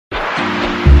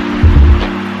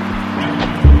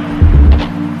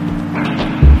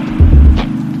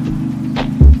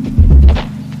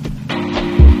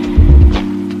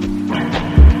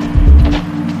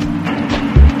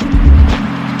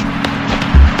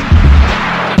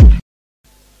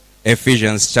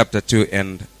Ephesians chapter 2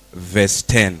 and verse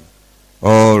 10.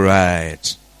 All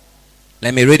right.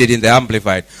 Let me read it in the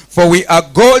Amplified. For we are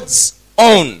God's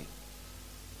own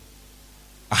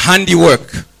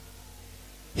handiwork,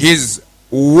 his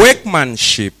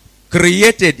workmanship,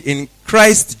 created in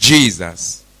Christ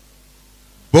Jesus,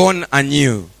 born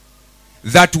anew,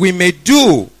 that we may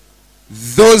do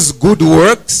those good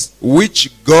works which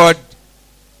God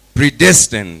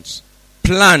predestined,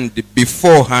 planned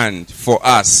beforehand for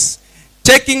us,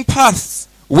 taking paths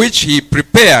which he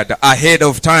prepared ahead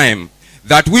of time,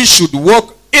 that we should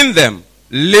walk in them,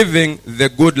 living the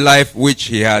good life which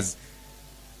he has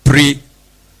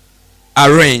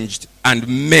pre-arranged and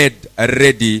made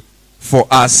ready for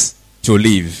us to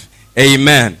live.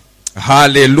 Amen.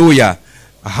 Hallelujah.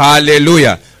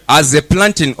 Hallelujah. As a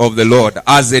planting of the Lord,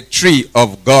 as a tree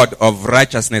of God of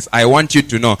righteousness, I want you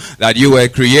to know that you were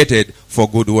created for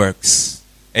good works.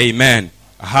 Amen.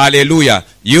 Hallelujah.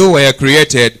 You were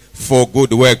created for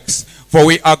good works. For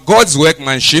we are God's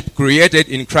workmanship, created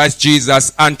in Christ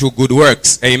Jesus unto good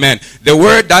works. Amen. The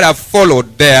word that I've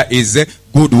followed there is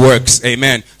good works.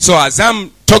 Amen. So as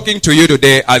I'm talking to you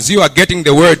today, as you are getting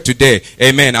the word today,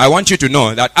 amen, I want you to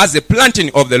know that as a planting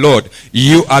of the Lord,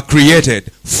 you are created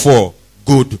for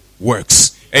good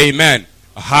works. Amen.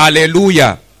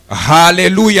 Hallelujah.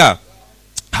 Hallelujah.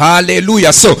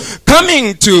 Hallelujah. So,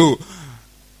 coming to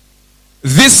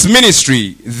this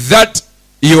ministry that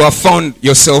you have found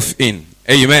yourself in.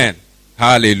 Amen.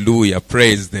 Hallelujah.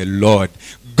 Praise the Lord.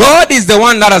 God is the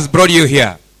one that has brought you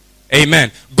here.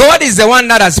 Amen. God is the one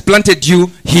that has planted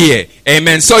you here.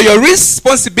 Amen. So your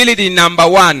responsibility number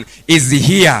one is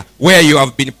here where you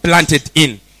have been planted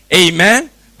in. Amen.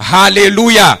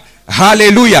 Hallelujah.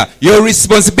 Hallelujah. Your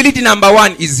responsibility number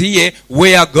one is here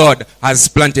where God has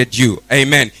planted you.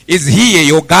 Amen. Is here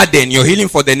your garden, your healing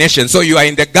for the nation. So you are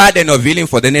in the garden of healing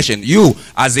for the nation. You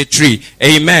as a tree.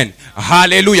 Amen.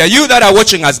 Hallelujah. You that are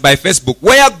watching us by Facebook,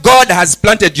 where God has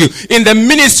planted you, in the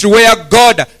ministry where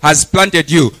God has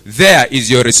planted you, there is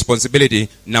your responsibility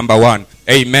number one.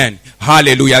 Amen.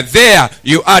 Hallelujah. There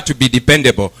you are to be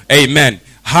dependable. Amen.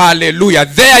 Hallelujah.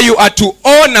 There you are to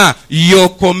honor your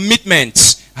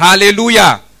commitments.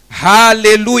 Hallelujah.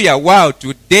 Hallelujah. Wow.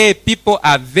 Today people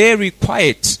are very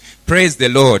quiet. Praise the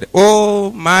Lord.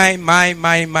 Oh, my.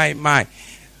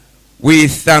 We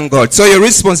thank God. So your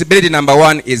responsibility number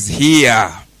one is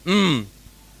here.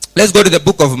 Let's go to the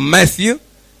book of Matthew.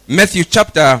 Matthew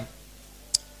chapter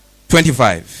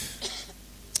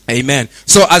 25. Amen.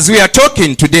 So as we are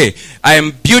talking today, I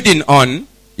am building on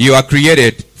you are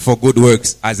created for good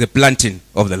works as a planting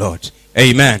of the Lord.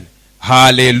 Amen.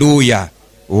 Hallelujah.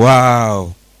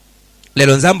 Wow.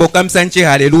 Lelo nzambo kamsanche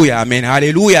hallelujah. Amen.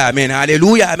 Hallelujah. Amen.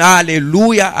 Hallelujah.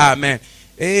 Hallelujah. Amen.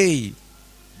 Hey.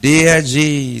 Dear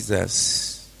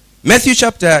Jesus. Matthew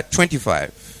chapter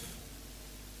 25.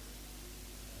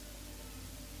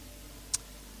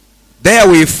 There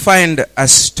we find a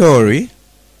story.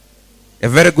 A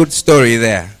very good story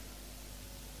there.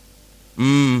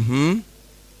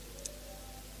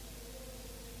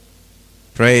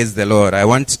 Praise the Lord. I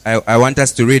want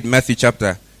us to read Matthew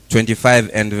chapter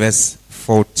 25 and verse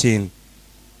 14.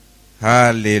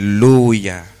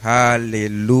 Hallelujah.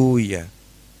 Hallelujah.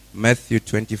 Matthew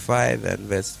 25 and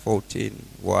verse 14.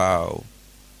 Wow.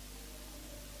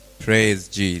 Praise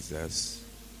Jesus.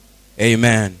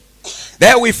 Amen.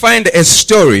 There we find a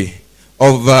story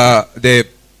of the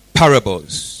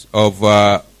parables of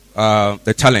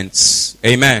the talents.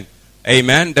 Amen.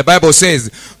 Amen. The Bible says,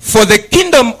 for the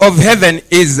kingdom of heaven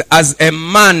is as a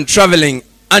man traveling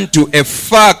unto a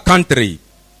far country,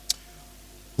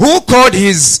 who called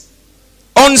his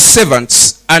own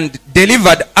servants and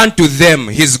delivered unto them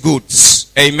his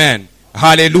goods. Amen.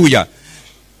 Hallelujah.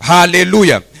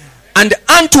 Hallelujah. And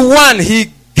unto one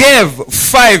he gave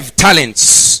 5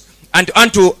 talents, and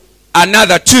unto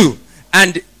another 2,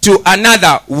 and to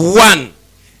another 1.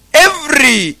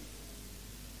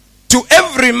 To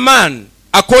every man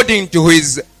according to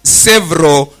his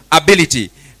several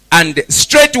ability, and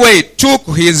straightway took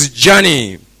his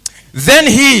journey. Then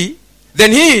he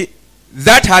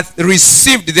that hath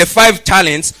received the 5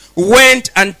 talents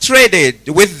went and traded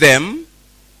with them,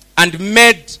 and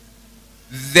made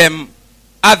them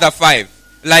other 5.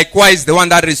 Likewise, the one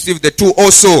that received the 2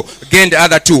 also gained the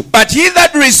other 2. But he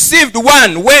that received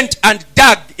 1 went and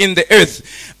dug in the earth,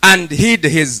 and hid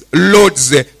his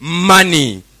Lord's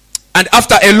money. And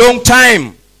after a long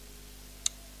time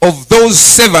of those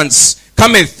servants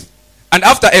cometh, and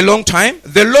after a long time,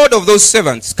 the Lord of those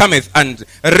servants cometh and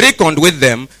reckoned with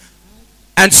them.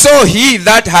 And so he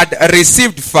that had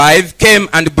received 5 came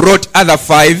and brought other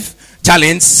 5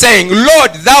 talents, saying,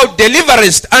 Lord, thou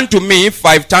deliverest unto me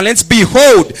 5 talents.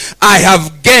 Behold, I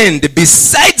have gained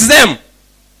besides them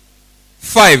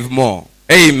 5 more.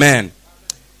 Amen.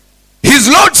 His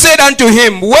Lord said unto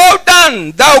him, Well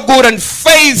done, thou good and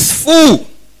faithful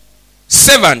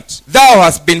servant. Thou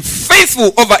hast been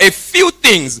faithful over a few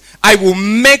things. I will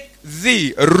make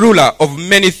thee ruler of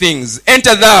many things.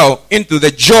 Enter thou into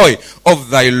the joy of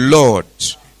thy Lord.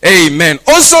 Amen.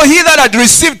 Also he that had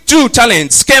received 2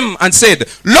 talents came and said,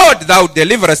 Lord, thou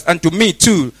deliverest unto me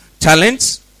 2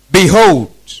 talents.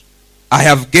 Behold, I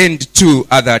have gained 2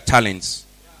 other talents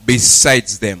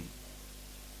besides them.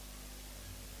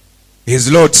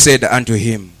 His Lord said unto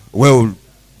him, Well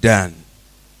done,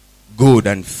 good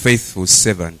and faithful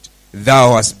servant.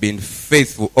 Thou hast been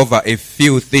faithful over a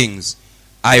few things.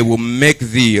 I will make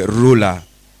thee ruler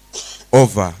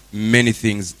over many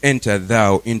things. Enter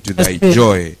thou into thy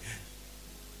joy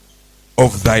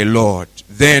of thy Lord.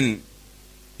 Then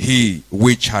he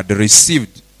which had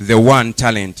received the 1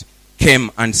 talent came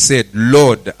and said,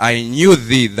 Lord, I knew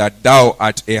thee that thou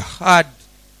art a hard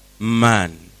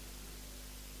man,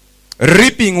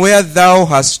 reaping where thou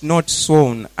hast not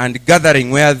sown, and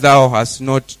gathering where thou hast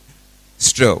not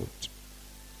strawed.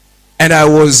 And I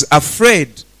was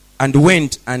afraid, and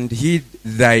went and hid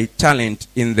thy talent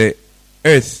in the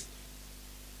earth.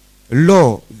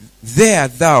 Lo, there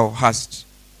thou hast,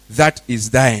 that is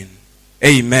thine.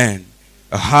 Amen.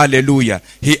 Hallelujah.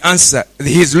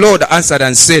 His Lord answered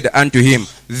and said unto him,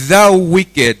 Thou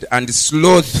wicked and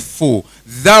slothful,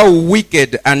 thou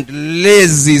wicked and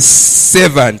lazy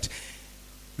servant,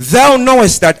 thou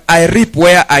knowest that I reap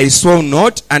where I sow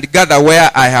not, and gather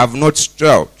where I have not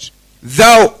strawed.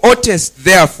 Thou oughtest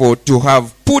therefore to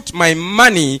have put my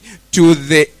money to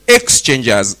the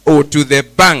exchangers, or to the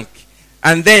bank,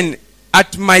 and then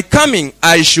at my coming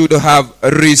I should have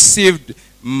received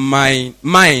mine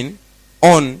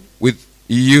on with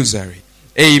usury.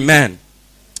 Amen.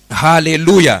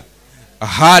 Hallelujah.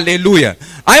 Hallelujah.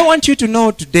 I want you to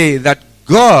know today that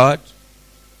God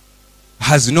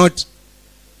has not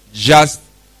just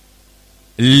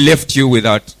left you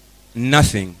without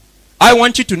nothing. I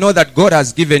want you to know that God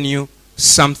has given you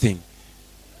something.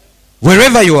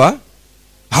 Wherever you are,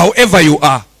 however you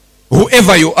are,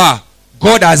 whoever you are,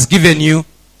 God has given you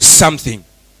something.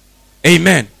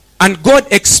 Amen. And God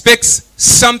expects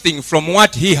something from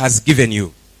what He has given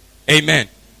you. Amen.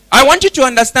 I want you to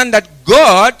understand that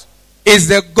God is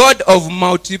the God of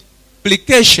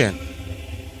multiplication.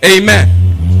 Amen.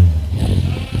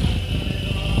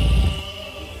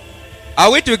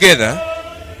 Are we together?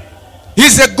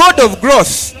 He's a God of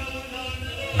growth.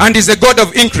 And He's a God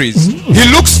of increase. He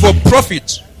looks for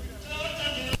profit.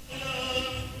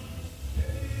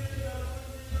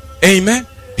 Amen.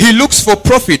 He looks for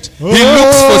profit. He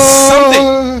looks for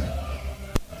something.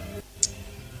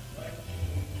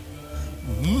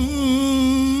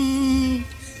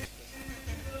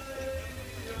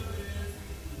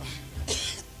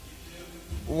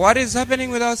 What is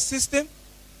happening with our system?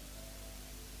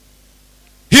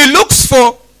 He looks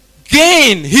for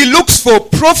gain. He looks for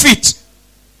profit.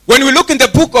 When we look in the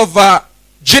book of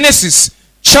Genesis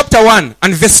chapter 1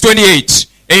 and verse 28.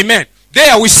 Amen.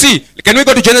 There we see. Can we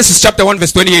go to Genesis chapter 1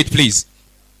 verse 28 please?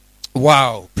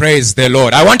 Wow. Praise the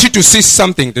Lord. I want you to see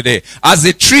something today. As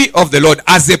a tree of the Lord,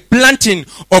 as a planting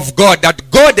of God, that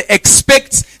God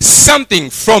expects something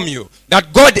from you.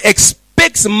 That God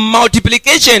expects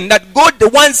multiplication. That God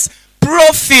wants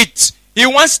profit. He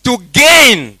wants to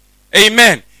gain.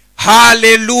 Amen.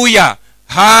 Hallelujah.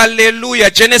 Hallelujah.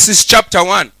 Genesis chapter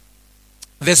 1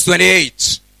 verse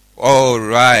 28. All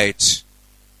right.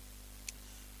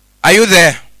 Are you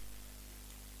there?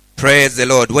 Praise the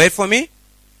Lord. Wait for me.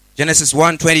 Genesis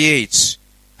 1:28.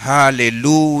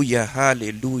 Hallelujah.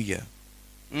 Hallelujah.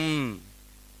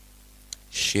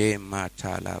 Shema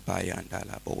talabayanda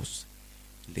labos.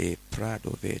 Le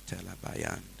prado veta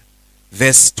labayand.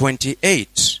 Verse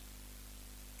 28.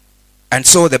 And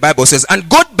so the Bible says, and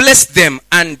God blessed them,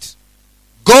 and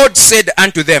God said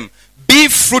unto them, be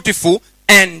fruitful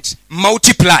and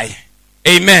multiply.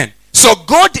 Amen. So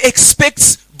God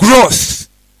expects growth.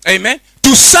 Amen.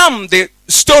 To some, the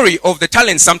story of the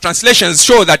talents, some translations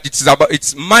show that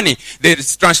it's money. The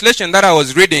translation that I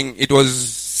was reading, it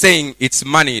was saying it's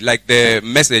money, like the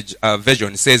Message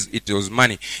version says it was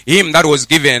money. Him that was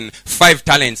given 5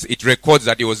 talents, it records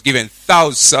that he was given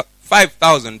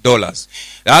 $5,000.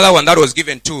 The other one that was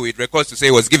given 2, it records to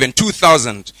say was given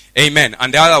 2,000. Amen.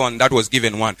 And the other one that was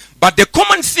given 1. But the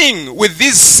common thing with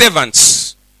these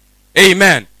servants,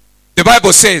 amen, the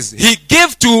Bible says he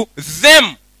gave to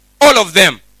them, all of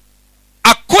them,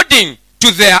 according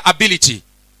to their ability.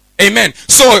 Amen.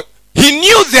 So He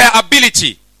knew their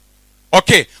ability.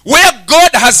 Okay. Where God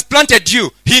has planted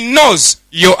you, he knows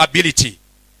your ability.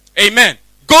 Amen.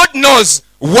 God knows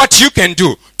what you can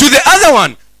do. To the other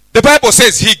one, the Bible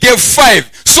says he gave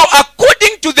 5. So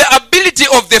according to the ability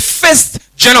of the first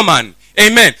gentleman,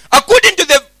 amen, according to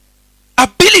the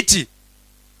ability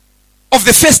of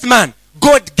the first man,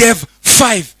 God gave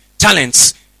 5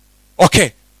 talents.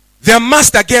 Okay. Their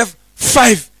master gave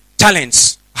 5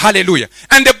 talents. Hallelujah.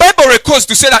 And the Bible records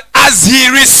to say that as he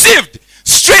received,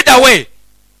 straight away,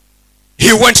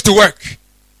 he went to work.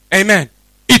 Amen.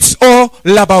 It's all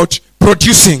about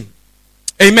producing.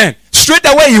 Amen. Straight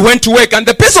away he went to work. And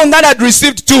the person that had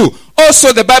received 2,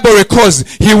 also the Bible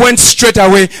records, he went straight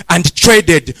away and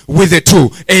traded with the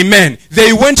 2. Amen.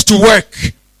 They went to work.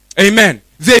 Amen.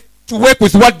 They went to work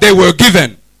with what they were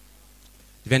given.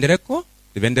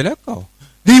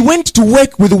 They went to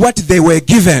work with what they were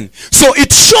given. So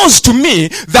it shows to me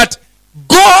that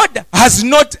God has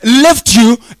not left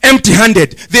you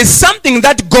empty-handed. There's something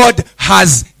that God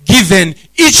has given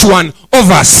each one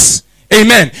of us.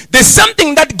 Amen. There's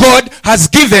something that God has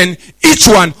given each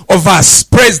one of us.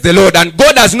 Praise the Lord. And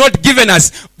God has not given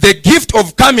us the gift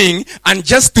of coming and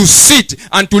just to sit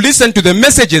and to listen to the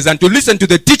messages and to listen to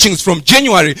the teachings from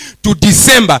January to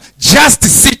December. Just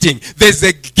sitting. There's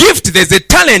a gift, there's a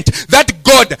talent that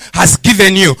God has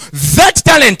given you. That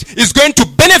talent is going to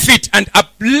benefit and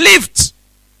uplift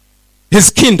his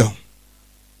kingdom.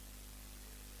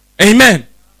 Amen.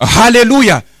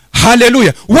 Hallelujah.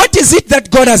 Hallelujah. What is it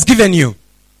that God has given you?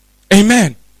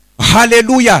 Amen.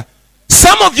 Hallelujah.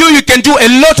 Some of you can do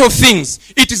a lot of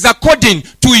things. It is according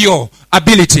to your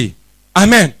ability.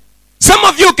 Amen. Some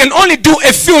of you can only do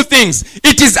a few things.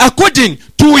 It is according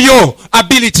to your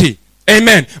ability.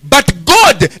 Amen. But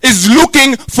God is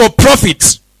looking for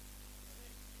profit.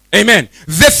 Amen.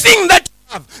 The thing that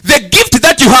you have, the gift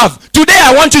that you have, today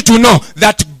I want you to know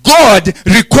that God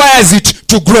requires it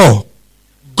to grow.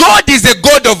 God is a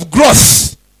God of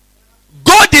growth.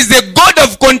 God is a God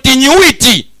of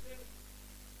continuity.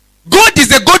 God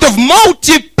is a God of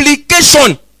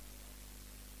multiplication.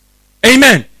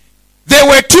 Amen. There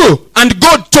were 2, and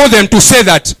God told them to say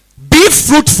that, be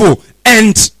fruitful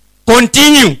and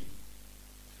continue.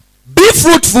 Be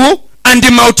fruitful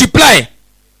and multiply.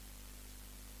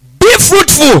 Be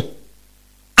fruitful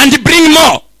and bring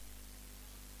more.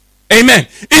 Amen.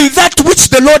 In that which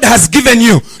the Lord has given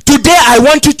you, today I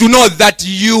want you to know that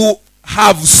you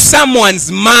have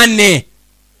someone's money.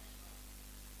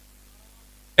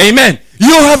 Amen.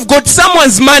 You have got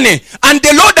someone's money, and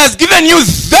the Lord has given you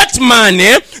that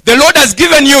money. The Lord has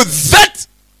given you that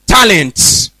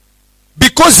talent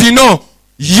because you know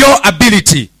your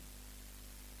ability.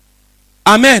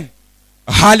 Amen.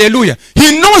 Hallelujah.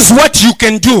 He knows what you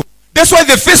can do. That's why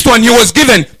the first one, he was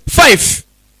given 5.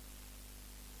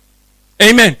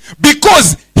 Amen.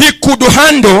 Because he could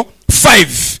handle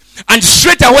 5. And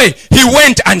straight away, he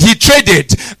went and he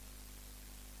traded.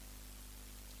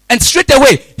 And straight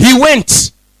away, he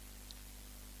went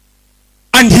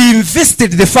and he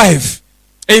invested the 5.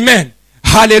 Amen.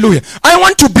 Hallelujah. I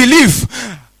want to believe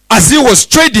as he was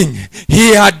trading,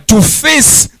 he had to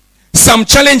face some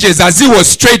challenges as he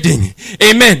was trading.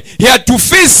 Amen. He had to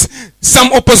face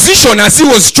some opposition as he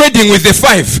was trading with the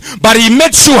 5. But he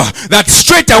made sure that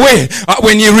straight away,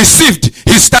 when he received,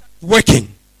 he started working.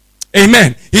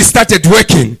 Amen. He started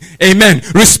working. Amen.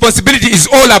 Responsibility is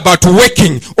all about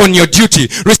working on your duty.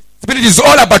 Responsibility is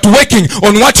all about working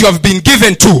on what you have been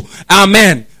given to.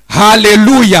 Amen.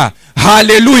 Hallelujah.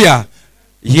 Hallelujah.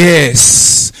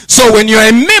 Yes. So when you're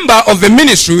a member of a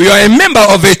ministry, you're a member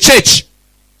of a church,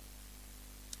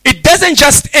 it doesn't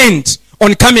just end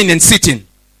on coming and sitting.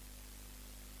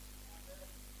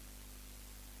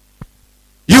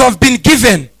 You have been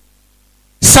given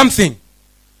something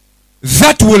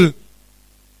that will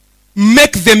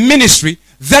make the ministry,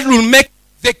 that will make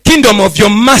the kingdom of your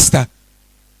master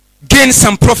gain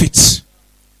some profits.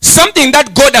 Something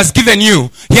that God has given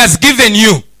you, he has given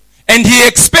you. And he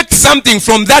expects something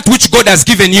from that which God has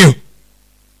given you.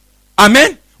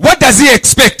 Amen. What does he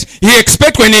expect? He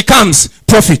expects when he comes,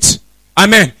 profit.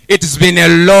 Amen. It's been a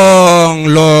long,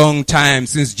 long time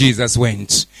since Jesus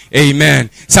went. Amen.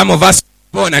 Some of us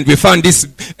were born and we found this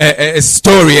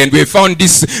story, and we found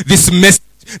this message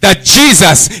that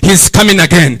Jesus is coming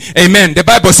again. Amen. The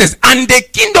Bible says, and the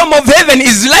kingdom of heaven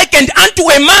is likened unto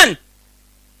a man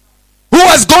who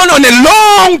has gone on a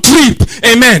long trip.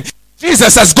 Amen.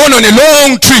 Jesus has gone on a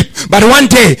long trip, but one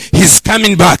day he's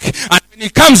coming back. And when he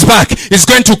comes back, he's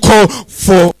going to call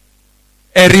for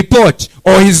a report,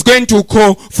 or he's going to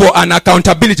call for an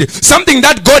accountability. Something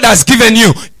that God has given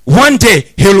you, one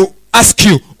day he'll ask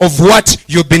you of what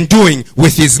you've been doing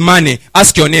with his money.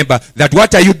 Ask your neighbor that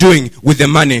what are you doing with the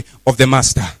money of the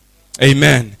master?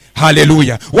 Amen.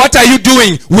 Hallelujah. What are you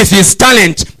doing with his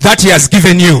talent that he has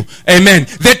given you? Amen.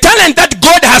 The talent that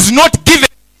God has not given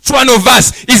each one of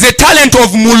us is a talent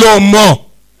of mulomo.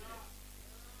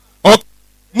 Okay.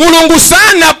 Mulungu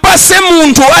sana pase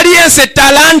muntu aliyense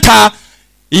talanta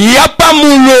yapa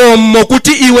mulomo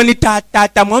kuti iwe ni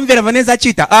tata mwamvera vaneza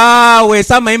chita we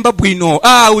sama imba bwino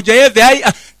ujayeve ai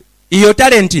iyo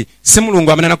talenti si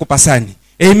mulungu amanana kupasani.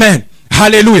 Amen.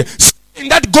 Hallelujah.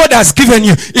 That God has given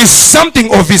you is something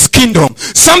of his kingdom,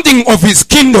 something of his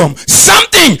kingdom,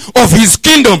 something of his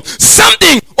kingdom,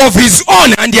 something of his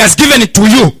own, and he has given it to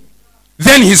you.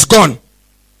 Then he's gone.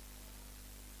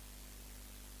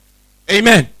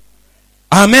 Amen.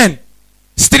 Amen.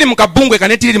 Stili mukabungwe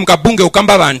kanetiriri mukabunge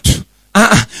ukamba bantu.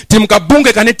 Ti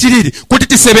mukabunge kanetiriri kuti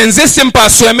tisebenzese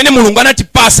mpaso yamene mulungu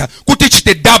anatipasa kuti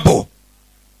chite double.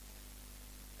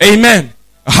 Amen.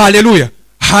 Hallelujah.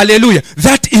 Hallelujah.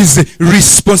 That is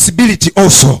responsibility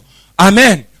also.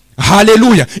 Amen.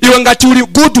 Hallelujah. Iwe ngati uli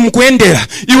good mukuendera,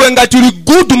 iwe ngati uli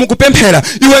good mukupemphera,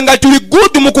 iwe ngati uli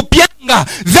good mukupyanga.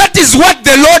 That is what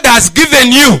the Lord has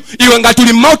given you. Iwe ngati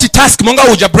uli multitask monga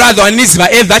uja brother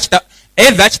aniziva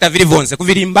eva chita vili vonse.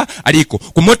 Kuvirimba aliko,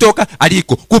 kumotoka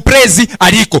aliko, kuprezi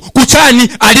aliko, kuchani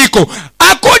aliko.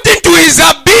 According to his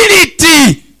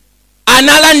ability,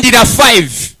 analandira 5.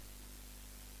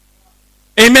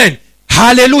 Amen.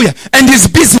 Hallelujah. And he's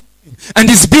busy. And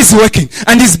he's busy working.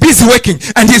 And he's busy working.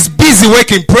 And he's busy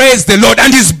working. Praise the Lord.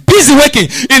 And he's busy working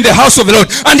in the house of the Lord.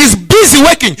 And he's busy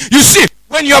working. You see,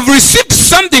 when you have received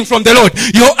something from the Lord,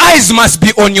 your eyes must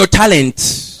be on your talent.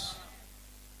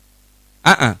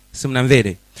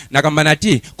 Simnamvere.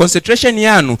 Nakambanati concentration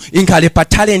yanu inkale pa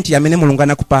talent yamene mulungu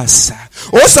anakupasa.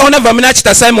 Osaona vamene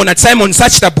chita Simon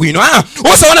sachita bwino.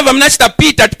 Osaona vamene chita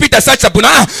Peter sachita bwino.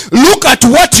 Look at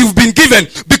what you've been given,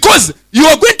 because you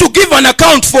are going to give an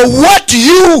account for what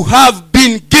you have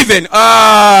been given.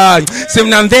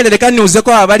 Simnamvere leka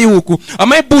niuzeko abali huku.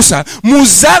 Amaibusa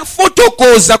muza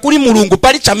fotokoza kuli mulungu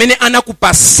pali chamene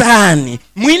anakupasani.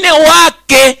 Mwine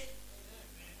wake.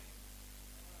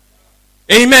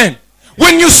 Amen.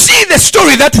 When you see the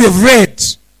story that we have read,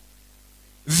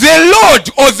 the Lord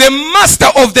or the master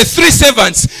of the 3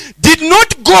 servants did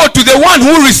not go to the one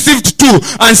who received 2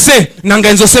 and say,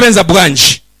 Nangenzo sevenza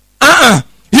branch.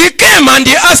 He came and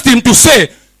he asked him to say,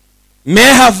 may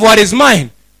I have what is mine?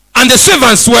 And the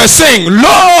servants were saying,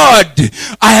 Lord,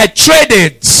 I had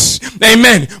traded.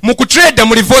 Amen. Mukutreda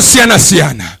mulivosiana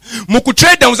siana.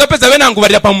 Mukutreda uzapeza benangu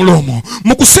bali pa mulomo.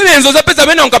 Mukusebenza uzapeza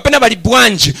benangu kapena bali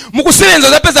bwanji. Mukusebenza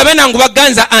uzapeza benangu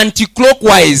baganza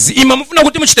anti-clockwise. Ima mufuna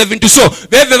kuti muchite vintu so.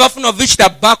 Beve bafuna vichita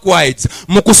backwards.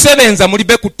 Mukusebenza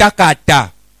mulibe kutakata.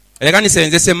 Lekani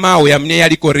senzese mawe ya mne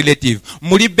yaliko relative.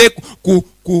 Mulibe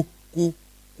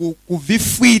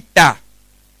kuvifwita.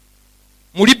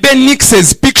 Mulibe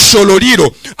nixes picture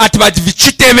loliro ati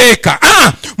vichitebeka.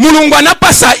 Mulungu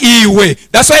anapasa iwe.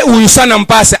 That's why uyu sana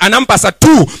mpase anampasa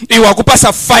 2 iwe akupasa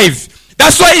 5.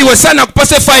 That's why iwe sana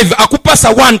akupasa 5 akupasa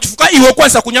 1. Tufuka iwe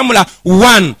kwanza kunyamula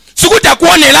 1. Sikuti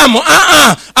akuonelamo.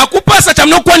 Akupasa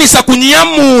chamnokwanisa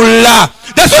kunyamula.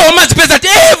 That's why woman's pesa that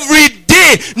every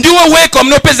day ndiwe weko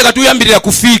mnopesa katuyambirira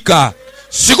kufika.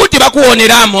 Sikuti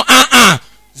bakuonelamo.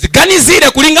 Ziganizire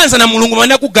kulinganza na mulungu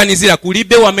mwana kuganizira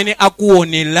kulibe wamene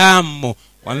akuonelamo.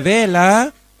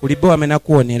 Wamvela kulibe wamene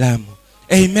akuonelamo.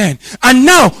 Amen. And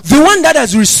now the one that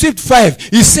has received 5,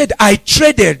 he said, I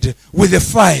traded with the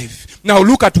 5. Now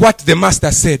look at what the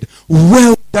master said.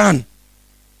 Well done,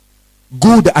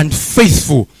 good and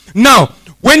faithful. Now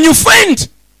when I find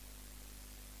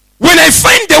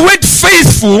the word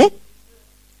faithful,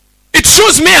 it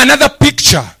shows me another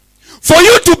picture. For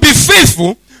you to be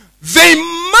faithful, they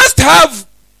must have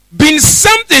been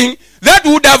something that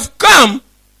would have come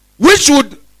which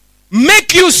would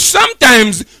make you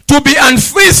sometimes to be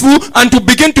unfaithful and to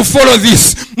begin to follow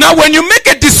this. Now when you make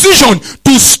a decision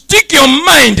to stick your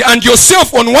mind and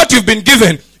yourself on what you've been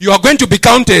given, you are going to be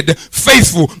counted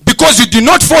faithful because you did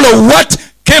not follow what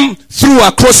came through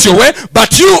across your way,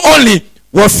 but you only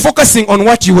were focusing on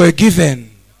what you were given.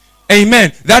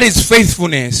 Amen. That is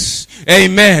faithfulness.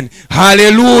 Amen.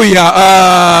 Hallelujah.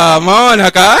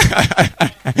 Maona ka?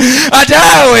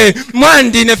 Atawe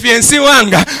mwandi ne fiancé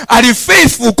wanga ali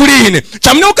faithful kuli ine.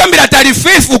 Chamne ukambira atali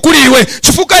faithful kuli iwe.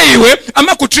 Chifuka iwe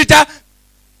ama kutrita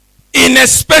in a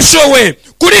special way.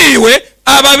 Kuli iwe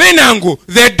ababenangu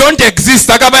they don't exist.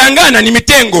 Akabayangana ni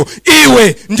mitengo.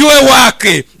 Iwe ndiwe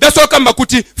wake. That's why kamba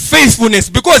kuti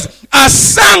faithfulness, because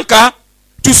asanka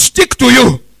to stick to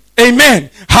you. Amen.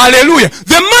 Hallelujah.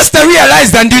 The master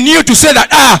realized and he knew to say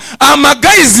that,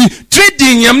 amagazi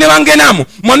trading yamne wangenamo.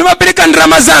 Mwanu wapeleka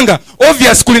ndramazanga.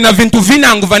 Obvious kulina vintu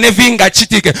vinangu vanevinga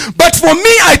chitike. But for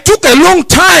me, I took a long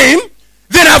time.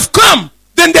 Then I've come.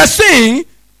 Then they're saying,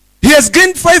 he has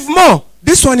gained 5 more.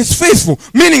 This one is faithful.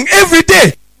 Meaning every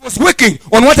day he was working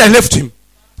on what I left him.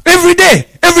 Every day,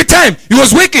 every time he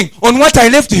was working on what I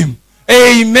left him.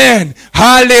 Amen.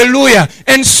 Hallelujah.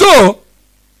 And so,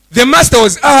 the master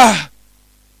was,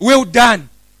 well done.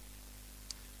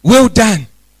 Well done.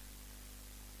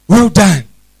 Well done.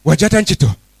 Wajata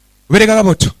nchito. Wereka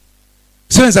kaboto.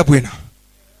 Siwenza bwino.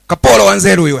 Kapolo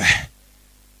wanzeru iwe.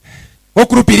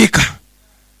 Okulupirika.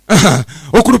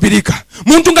 Okulupirika.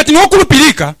 Muntu ngati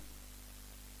nokulupirika.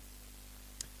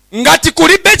 Ngati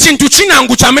kulibe chintu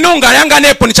chinangu chamene ungayanga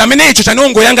nepo ni chamene icho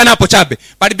chanongo yanga napo chabe.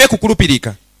 Palibe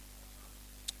kukulupirika.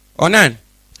 Onani?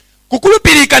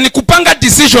 Kukulupirika ni kupanga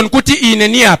decision kuti ine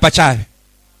ni apa chabe.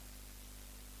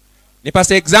 Ni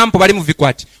pase example bali mu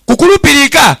vikwati.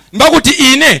 Kukulupirika mba kuti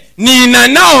ine ni ina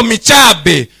nao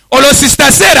michabe. Olo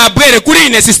sister Sarah bwere kuli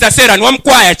ine sister Sarah ni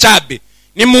wamkwaya chabe.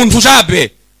 Ni muntu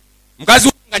chabe. Mkazi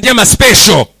wanga njema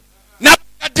special. Na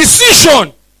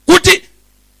decision kuti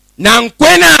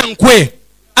nankwe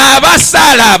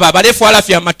abasala aba balefu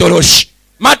alafi ya matoloshi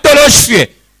fye.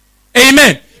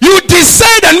 Amen. You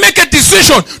decide and make a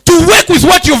decision to work with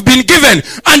what you've been given,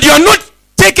 and you're not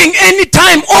taking any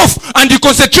time off and you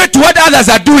concentrate to what others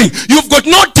are doing. You've got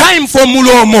no time for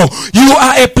mulomo. You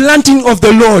are a planting of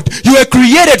the Lord. You are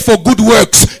created for good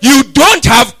works. You don't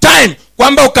have time.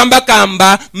 Kwamba ukamba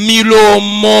kamba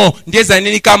milomo ndieza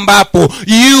nini kambapo.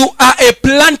 You are a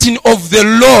planting of the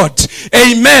Lord.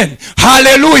 Amen.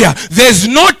 Hallelujah. There's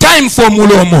no time for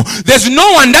mulomo. There's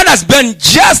no one that has been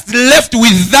just left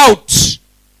without.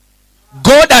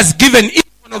 God has given each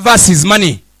one of us his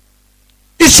money.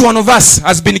 Each one of us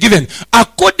has been given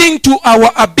according to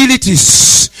our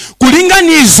abilities.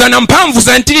 Kulinganiza na mpamvu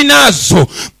za ntili nazo.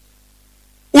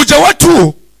 Uja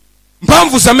watu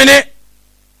mpamvu za mene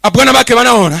abwana bake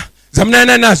banaona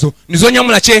zamna nazo nizonya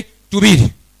mulache tubiri.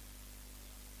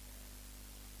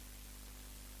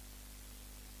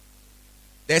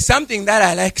 There's something that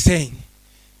I like saying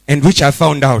and which I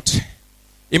found out.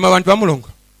 Ima bantu ba mulungu.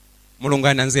 Mulungu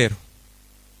ana nzero.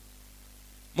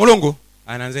 Mulungu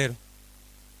ana nzero.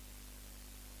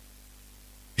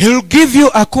 He'll give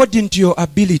you according to your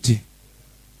ability.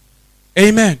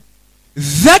 Amen.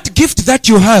 That gift that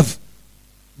you have,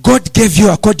 God gave you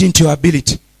according to your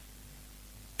ability.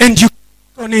 And you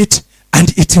on it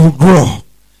and it will grow.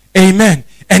 Amen.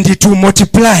 And it will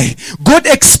multiply. God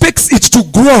expects it to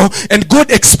grow and God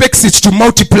expects it to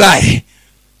multiply.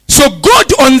 So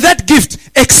God on that gift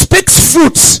expects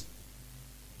fruits.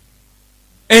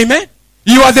 Amen.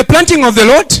 You are the planting of the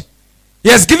Lord. He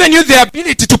has given you the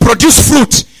ability to produce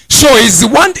fruit. So he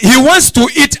wants to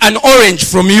eat an orange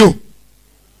from you.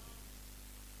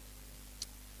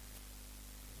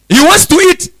 He wants to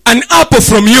eat an apple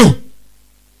from you.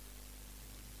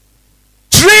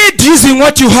 Trade using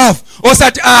what you have. Or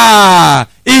that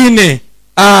ine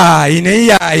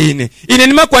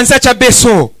nima kwanza cha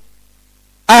beso.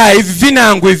 Hivi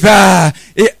vinangu hiva.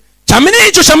 Chamene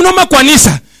hicho chamene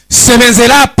makwanisa.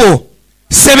 Sebenzelapo.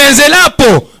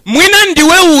 Mwina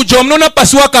ndiwe ujo mnona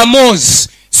pasua kamoz.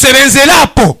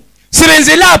 Sebenzelapo.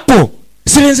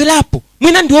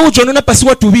 Mwina ndiwe ujo mnona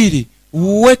pasua tubiri.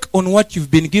 Work on what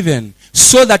you've been given,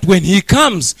 so that when he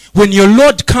comes, when your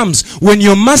Lord comes, when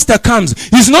your master comes,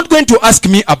 he's not going to ask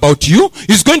me about you.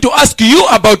 He's going to ask you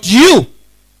about you.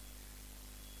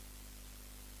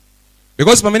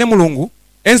 Because pamene mulungu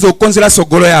enzo ukonzela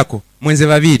sogolo yako mwenze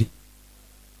vaviri.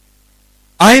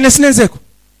 Aina sinenzeko.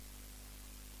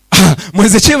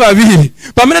 Mwenze che vaviri.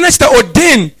 Pamene nachita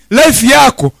ordain life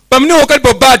yako, pamene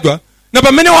wakalipo badwa, na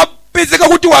pamene wapezeka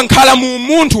kuti wankhala mu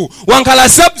muntu, wankhala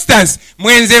substance,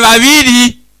 mwenze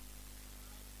vaviri.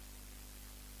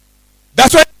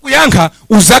 That's why kuyanka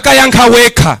uzaka yanka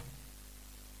weka.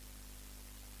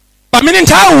 Pamene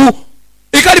nthawu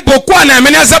ikalipo kwana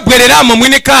amene azabwereramo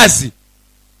mwine kazi.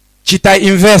 Chita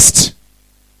invest.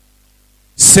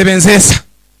 Sebenzesa.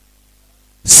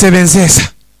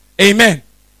 Amen.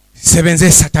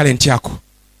 Sebenzesa talent yako.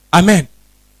 Amen.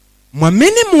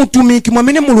 Mwamene mutumiki,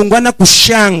 mwamene mulungu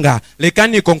anakushanga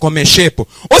lekani konkomeshepo.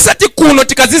 Osati kuno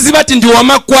tikazizi bati ndi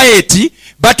wama quiet,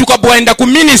 batu kabwaenda ku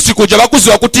ministry kuja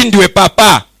bakuziwa kuti ndiwe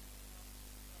papa.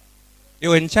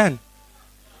 Iwe nchani?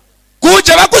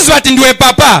 Kuja bakuziwa ati ndiwe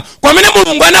papa. Kwamene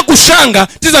mulungu anakushanga,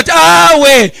 tizo ati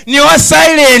we ni wa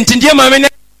silent ndiye mwamene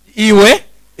iwe.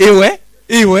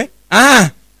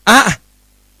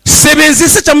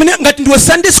 Sebenzisa chamene ngati ndiwe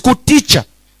Sunday school teacher.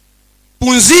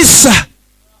 Punzisa.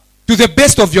 to the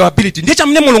best of your ability. Ndiye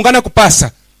chamne mulungu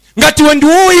anakupasa. Ngati wendi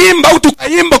uimba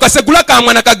utukayimba kasegula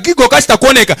kamwa na kagigo kasita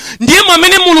kuoneka. Ndiye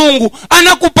mwamene mulungu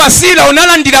anakupasila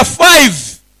onalandira 5.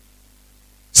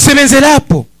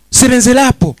 Sebenzelapo.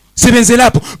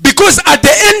 Because at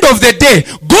the end of the day,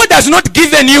 God has not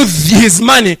given you his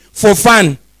money for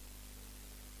fun.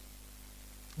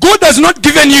 God has not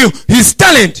given you his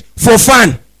talent for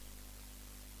fun.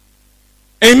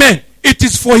 Amen. It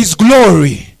is for his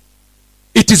glory.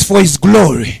 It is for his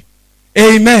glory.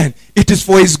 Amen. It is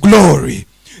for his glory.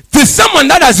 There's someone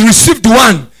that has received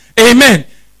one. Amen.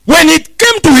 When it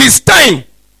came to his time,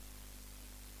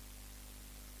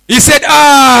 he said,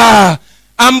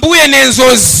 ambuye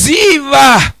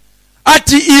nenzoziva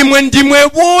ati imwe ndimwe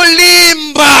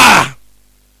bulimba.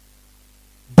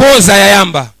 Boza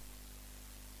yayamba.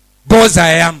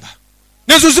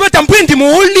 Nenzoziva ati ambuye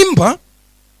ndimwe bulimba.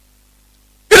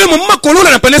 Ile mmakolola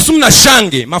na panesu mna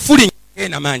shange. Mafuli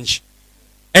na manji.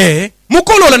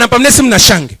 Mukolola na panesu mna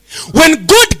shange. When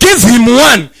God gave him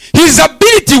one, his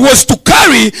ability was to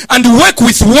carry and work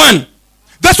with one.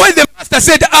 That's why the master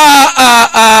said,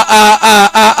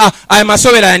 I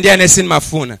masovera ndiane sin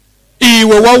mafuna.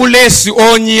 Iwe waulesi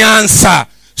onyansa.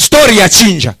 Story ya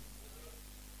chinja.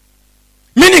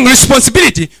 Meaning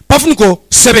responsibility. Pafuniko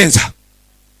sebenza.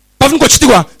 Pafuniko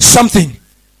chitiwa something.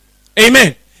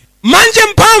 Amen. Manje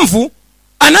mpamvu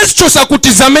anazichosa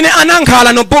kutizamene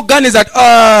anankhala no boganize that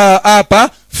apa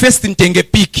first ntenge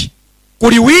piki.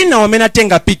 Kuli wina wamena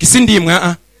tenga piki.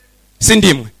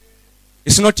 Sindimwe.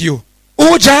 It's not you.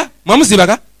 Uja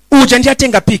mwamuzibaka uja ndiye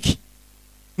atenga piki.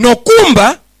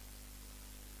 Nokumba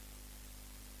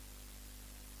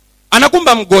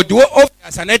anakumba mgodi wo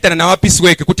obvious anaitana na wapisi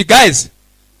weke kuti guys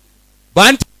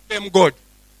bantu them God.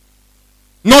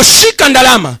 No shika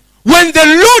ndalama. When the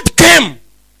Lord came,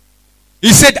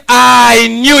 he said, I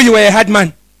knew you were a hard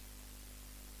man.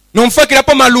 No mfakira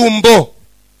po malumbo.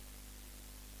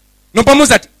 No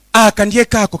pamuza kandiye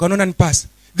kako kanona nipasa.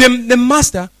 The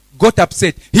master got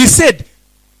upset. He said,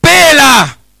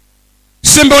 pela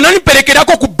sembe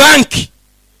unanipelekerako ku banki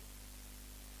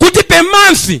kuti pe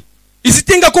mansi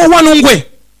isitenga ko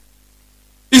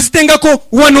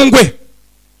wanungwe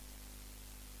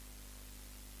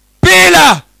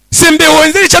pela sembe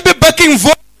wenzeli chabe backing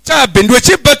vote chabe ndwe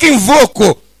chi backing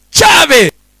voko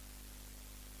chabe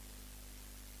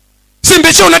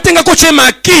sembe cho unatenga ko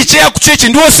chema kiche ya kuchechi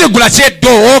ndio segula che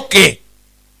do okay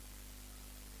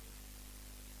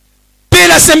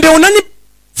pela sembe unani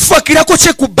fakira ko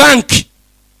che ku banki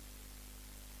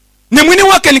ne mwini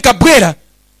wake nikabwera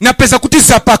na pesa kuti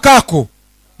zapakako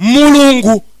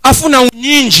mulungu afuna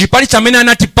unyinji pali chamene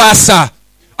anatipasa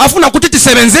afuna kuti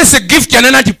tisebenzese gift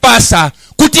anatipasa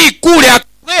kuti ikule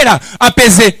akabwera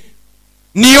apeze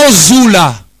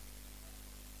niozula.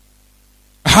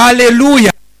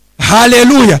 Haleluya.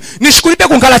 Nishikulipe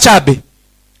kungala chabe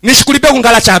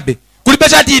kulipe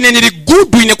chati ine nili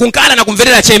good ine kunkala na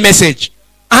kumverera che message.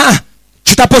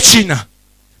 Chitapo china.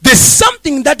 There's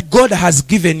something that God has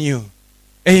given you.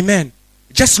 Amen.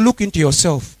 Just look into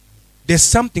yourself. There's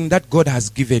something that God has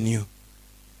given you.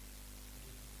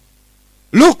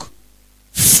 Look,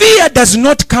 fear does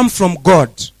not come from God.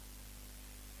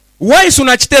 Why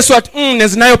sunachiteso at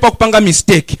nezinayo pa kupanga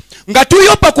mistake.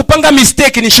 Ngatuyo pa kupanga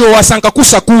mistake ni show wasanka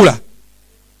kusakula.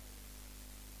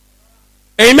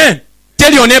 Amen.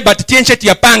 Tell your neighbor tienche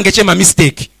tiyapange chema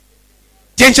mistake.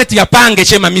 Tienche tiyapange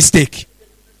chema mistake.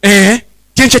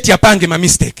 Tienche tiyapange ma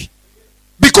mistake.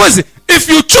 Because if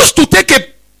you choose to take a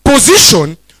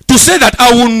position to say that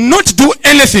I will not do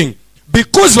anything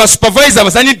because your supervisor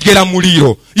was ani gera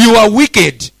muliro, you are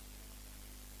wicked.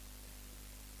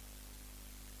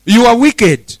 You are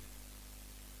wicked.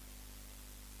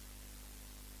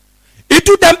 It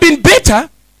would have been better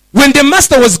when the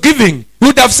master was giving. He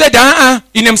would have said,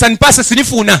 inemsanipasa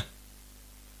sinifuna.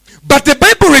 But the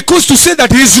Bible records to say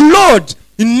that his Lord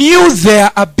knew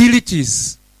their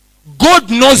abilities. God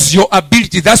knows your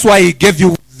ability. That's why he gave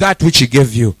you that which he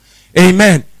gave you.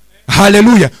 Amen.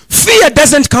 Hallelujah. Fear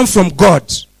doesn't come from God.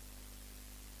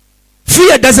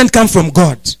 Fear doesn't come from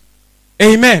God.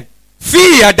 Amen.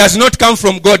 Fear does not come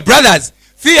from God. Brothers,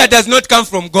 fear does not come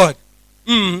from God.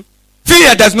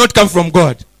 Fear does not come from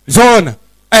God. Zona.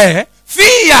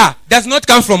 Fear does not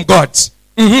come from God.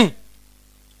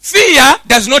 Fear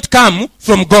does not come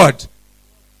from God.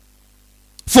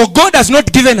 For God has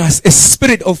not given us a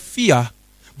spirit of fear,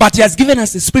 but he has given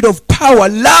us a spirit of power,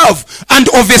 love, and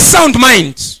of a sound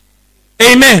mind.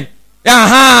 Amen.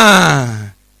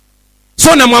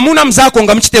 So na mwamuna mzako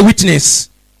ngamchite witness.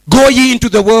 Go ye into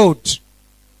the world.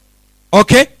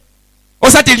 Okay?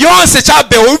 Osati lyonse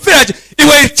chabe ufira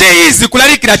iwe cheizi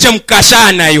kulalikira che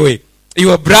mkashana iwe.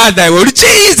 Iwe brother, iwe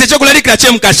ulichize cho kulalikira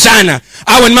che mkashana.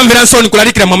 Awe ni mamvera nsoni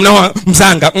kulalikira mwamna wa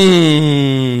mzanga.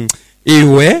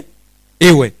 Iwe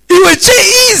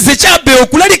chize chabe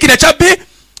okulalikira chabe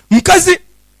mkazi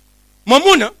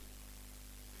mwamuna.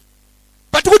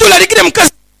 Patukutu ulalikira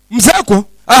mkazi mzako.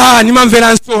 Ni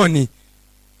mamvera nsoni.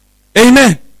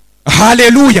 Amen.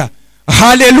 Hallelujah.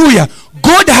 Hallelujah.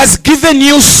 God has given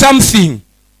you something.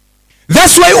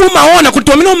 That's why umaona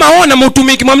kutomina umaona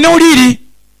mutumiki mwamna uliri.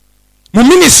 Mu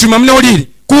ministry mwamna uliri.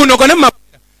 Kuno kana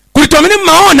kutomina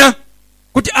maona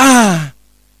kuti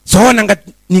zoona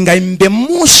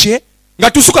ningaimbemushe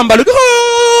ngatusuka mbalo.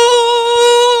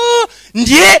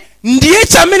 Ndiye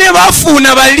chamene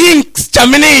bafuna ba links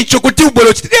chamene icho kuti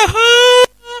ubolo chitire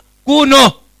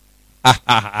kuno.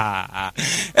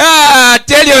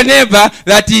 Tell your neighbor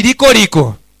that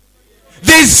iliko.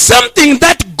 There is something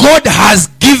that God has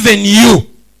given you.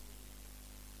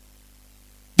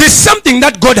 There's something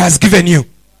that God has given you.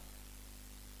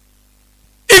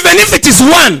 Even if it is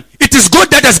one, it is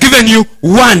God that has given you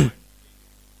one.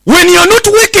 When you're not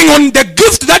working on the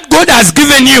gift that God has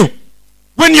given you,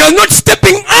 when you're not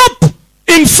stepping up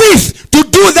in faith to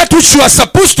do that which you are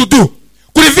supposed to do,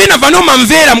 kulivina vano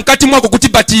mamvera mkati mwako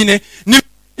kutipatine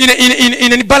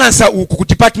ni balance uku ku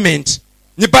department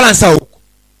ni balance uku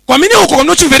kwa mine uko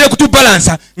nochivere kutu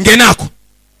balance ngenako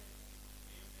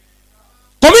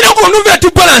kwa mine uko novera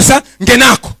tu balance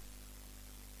ngenako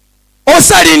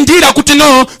osalindira kuti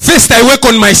no first I work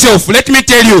on myself. Let me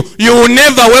tell you, you will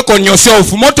never work on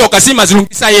yourself. Moto kasima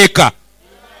zilungisa yeka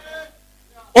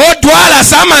odwala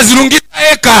sama zilungisa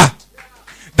yeka.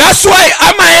 That's why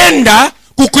amaenda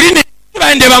kuklini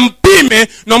baende bampime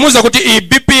nomuza kuti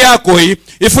BP yako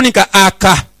ifunika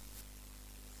aka.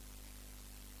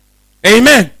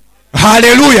 Amen.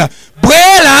 Hallelujah.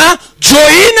 Bwela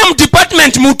joina mu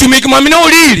department mutumiki mwamina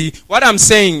ulili. What I'm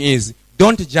saying is,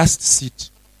 don't just sit.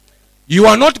 You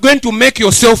are not going to make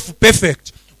yourself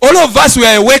perfect. All of us, we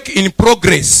are a work in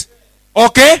progress.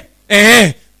 Okay?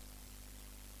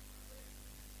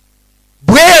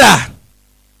 Bwela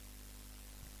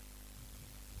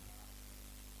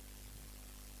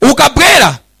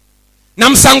ukabwela na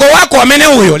msango wako wamene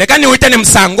huyo. Lekani uitane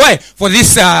msango for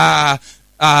this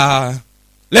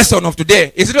lesson of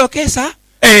today. Is it okay, sir?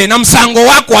 Na msango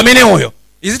wako wamene huyo.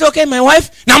 Is it okay, my wife?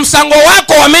 Na msango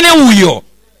wako wamene huyo.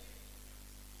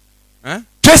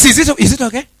 Tracy, is it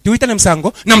okay? Tuitane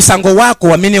msango na msango wako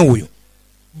wamene huyo.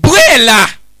 Bwela.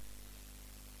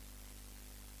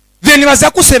 Then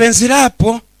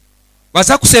wazakusebenzirapo.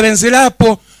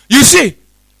 You see,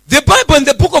 the Bible in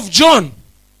the book of John,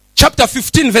 chapter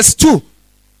 15, verse 2,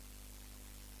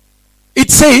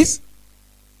 it says,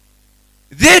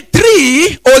 the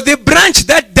tree or the branch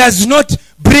that does not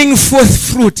bring forth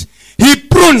fruit, he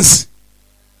prunes.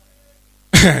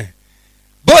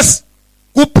 Boss,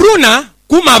 kupruna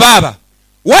kumababa.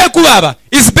 Why kubaba?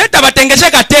 It's better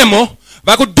batengeshe katemo,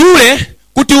 bakudule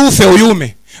kuti ufe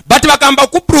uyume. But bakamba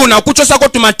kupruna kuchosa ko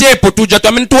tumatepo tuja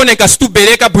twamene tuoneka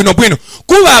situbereka bwino.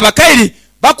 Kubaba kairi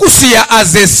bakusia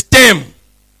as a stem.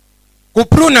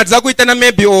 Kupruna zakuitana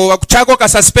maybe o kuchako ka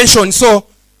suspension so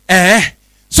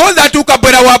that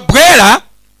ukabwera wabwera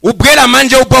ubwera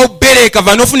manje upa ubereka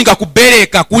vanofunika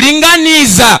kubereka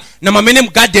kulinganiza na mamene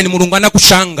mgarden mulungana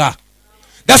kushanga.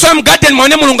 That's why mgarden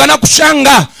mwene mulungana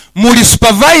kushanga muli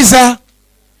supervisor.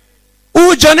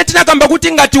 Janet nakamba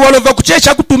kuti ngati walova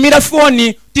kuchecha kutumira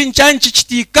phone tinchanchi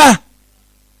chitika.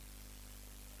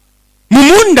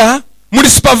 Mumunda muli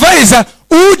supervisor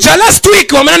last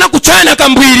week wamenana kuchana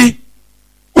kambwiri.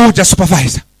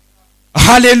 Supervisor.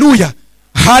 Hallelujah.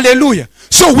 Hallelujah.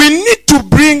 So we need to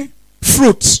bring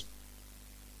fruit.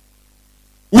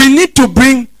 We need to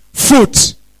bring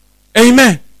fruit.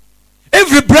 Amen.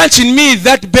 Every branch in me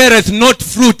that beareth not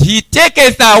fruit, he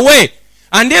taketh away.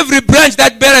 And every branch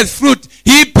that beareth fruit,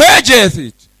 he purgeth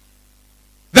it,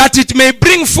 that it may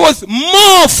bring forth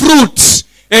more fruit.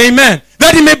 Amen.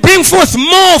 That it may bring forth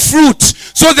more fruit.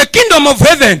 So the kingdom of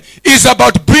heaven is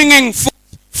about bringing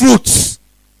forth fruits.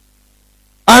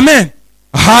 Amen.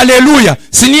 Hallelujah.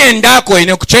 Siniendako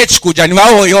ine kuchurch kuja ni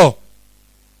waoyo.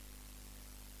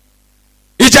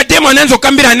 Ija demo nenzo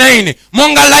kambira naine.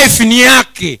 Monga life ni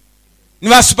yake. Ni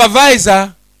wa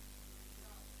supervisor.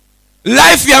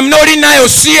 Life ya mnori nayo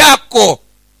si yako.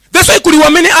 That's why kuli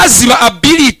wamene aziba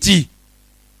ability.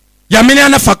 Ya mene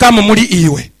anafakamo muri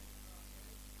iwe.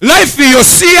 Life yo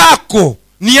si yako.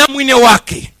 Ni ya mwine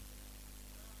wake.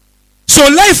 So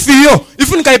life yo,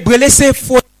 if you can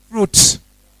forth fruits.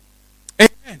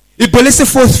 Amen. Ibelese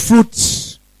forth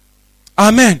fruits.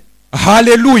 Amen.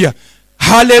 Hallelujah.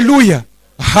 Hallelujah.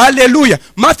 Hallelujah.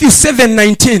 Matthew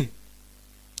 7:19.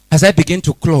 As I begin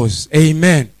to close.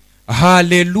 Amen.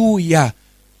 Hallelujah.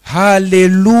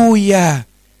 Hallelujah.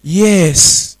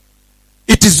 Yes.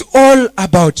 It is all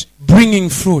about bringing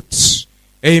fruits.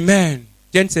 Amen.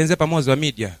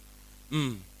 Media.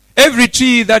 Every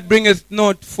tree that bringeth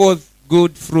not forth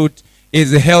good fruit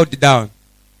is held down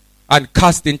and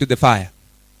cast into the fire.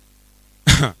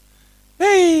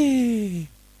 Hey.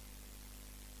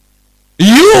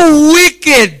 You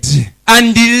wicked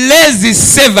and lazy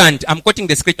servant. I'm quoting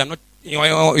the scripture. I'm not.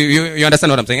 You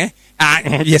understand what I'm saying?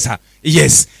 Yes, sir.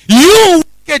 Yes. You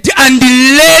wicked and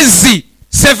lazy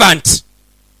servant.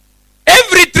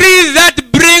 Every tree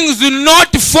that brings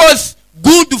not forth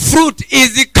good fruit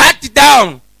is cut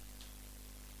down.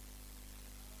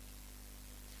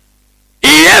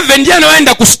 Iye ndiye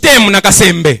anaenda kustemu na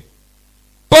kasembe.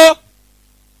 Po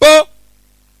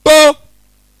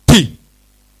ti.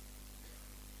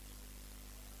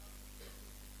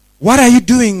 What are you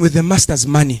doing with the master's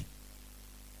money?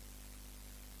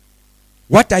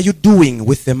 What are you doing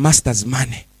with the master's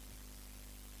money?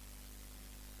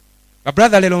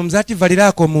 Brother lelo mzati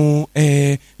valirako mu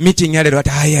meeting ya lelo ati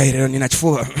haya lelo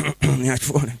ninachufua.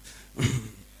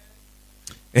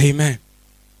 Amen.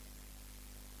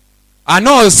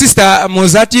 Ano sister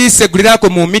muzati segulirako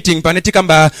mu meeting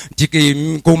panetikamba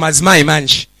kumazimai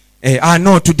manji.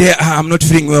 No, today I'm not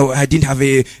feeling well. I didn't have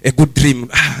a good dream.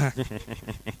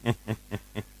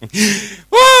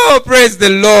 Oh, praise the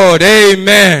Lord.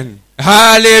 Amen.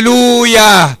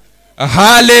 Hallelujah.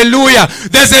 Hallelujah.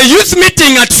 There's a youth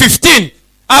meeting at 15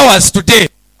 hours today.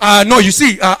 No, you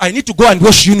see, I need to go and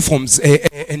wash uniforms.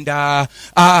 And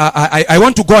I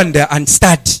want to go and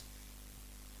study.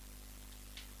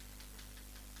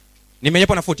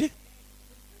 Nimenyepo na 40?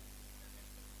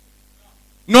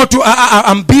 No,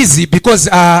 I'm busy because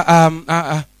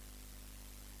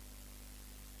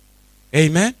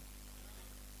amen.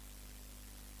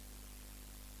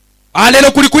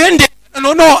 Alelo kulikuyende.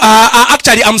 No.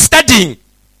 Actually, I'm studying.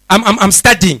 I'm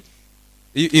studying.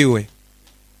 Your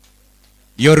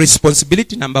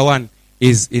responsibility number one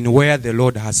is in where the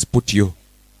Lord has put you.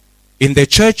 In the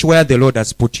church where the Lord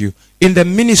has put you. In the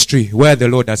ministry where the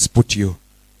Lord has put you.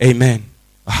 Amen.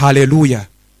 Hallelujah.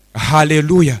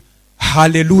 Hallelujah.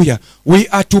 Hallelujah. We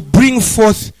are to bring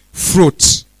forth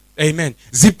fruit. Amen.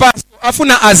 Zipaso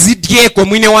afuna azidieko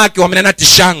mwine wake wamenana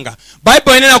tishanga.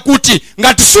 Bible inena kuti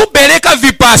ngatusubeleka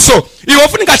vipaso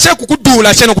iwofunika che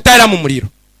kukudula cheno kutaira mu muliro.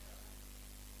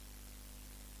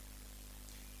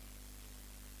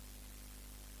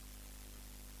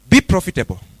 Be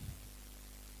profitable.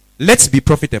 Let's be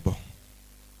profitable.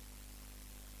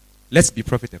 Let's be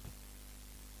profitable.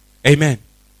 Amen.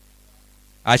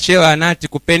 Achewa anati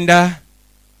kupenda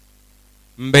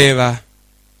mbeva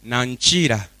na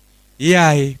nchira.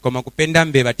 Iyai koma kupenda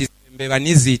mbeva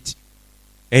niziti.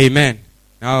 Amen.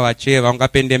 Now achewa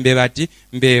ungapende mbeva ti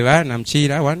mbeva na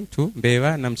mchira 1 2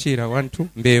 mbeva na mchira 1 2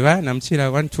 mbeva na mchira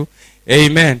 1 2.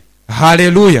 Amen.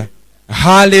 Hallelujah.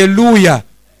 Hallelujah.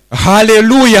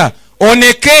 Hallelujah.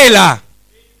 Onekela.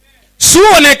 Su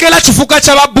onekela chifuka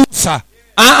cha babusa.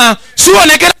 Su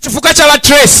onekela chifuka cha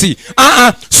Tracy.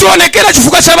 Su onekela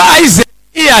chifuka cha Isaac.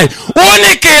 Iyai.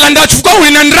 Onekela nda chifuka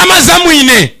uli na ndrama za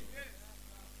mwine.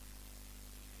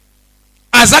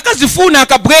 Azaka zifuna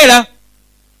akabwela.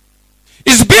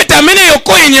 Is better mene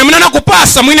yoko yenye mnana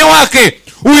kupasa mwine wake.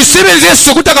 Uisibe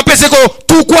zesu kutaka peseko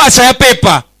tukwasa ya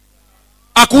pepa.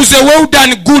 Akuze well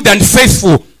done, good and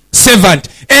faithful servant.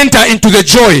 Enter into the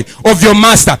joy of your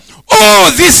master.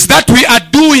 All this that we are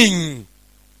doing.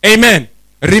 Amen.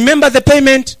 Remember the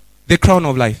payment, the crown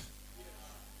of life.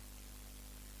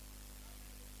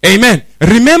 Amen.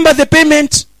 Remember the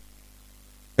payment.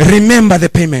 Remember the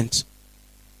payment.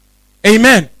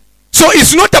 Amen. So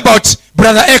it's not about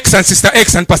brother X and sister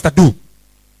X and pastor Do.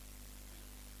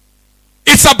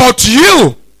 It's about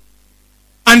you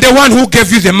and the one who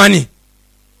gave you the money.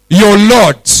 Your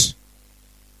Lord.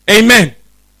 Amen.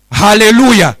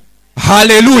 Hallelujah.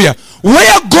 Hallelujah.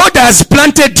 Where God has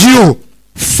planted you,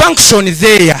 function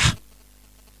there.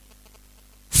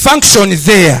 Function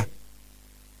there.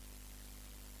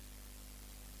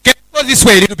 Can I go this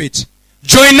way a little bit?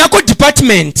 Join Nako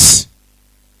department.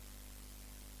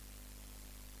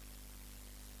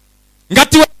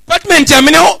 Ngati wa department ya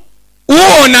mine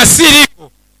uona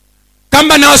siriko.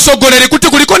 Kamba na osogolere kuti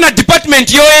kuliko na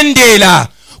department yoendela.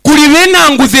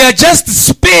 Kulivenangu, they are just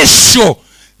special.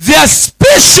 They are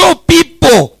special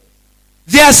people.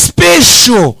 They are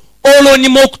special. Olo ni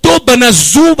Oktoba na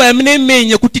zuba ya mine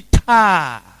menye kuti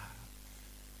taa.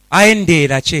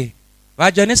 Aendela che.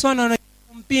 Vajaneswa na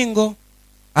mpingo.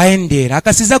 aendera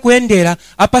akasiza kuendera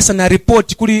apasa na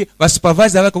report kuli ba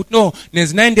supervisor wake no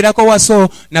nezinaendera ko waso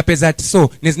na peza ati so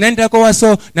nezinaendera ko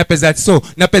waso na peza ati so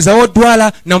na peza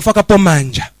odwala na mfaka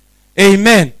pomanja.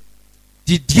 Amen.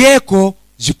 Didieko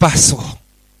jipaso.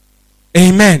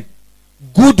 Amen.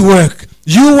 Good work.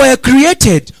 You were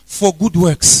created for good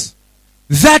works.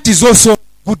 That is also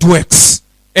good works.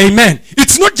 Amen.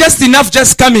 It's not just enough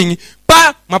just coming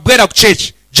pa mabwera ku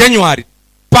church January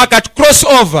pa kat cross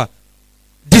over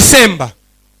December.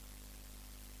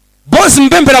 Boss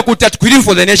mbembera kutatukwiri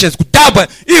for the nations kutaba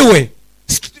iwe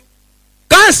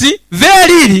kansi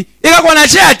very ikakwa na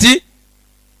chati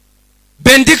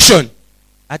benediction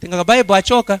atinga Bible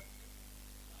achoka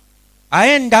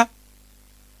aenda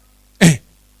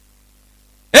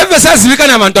eve sazibika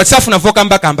na mantu atsafu na voka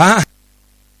mbakamba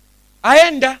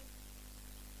aenda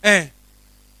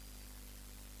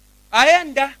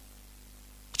aenda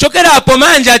kuchokera hapo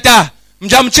manja ta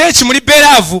mja mchechi muli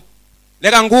belavu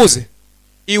leka nguze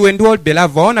iwe ndi old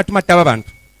belavu waona tumataba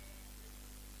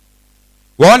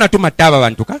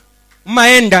bantu ka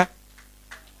maenda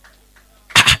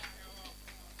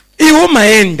iwo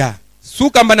maenda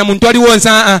sukamba na muntu ali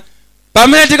wonsa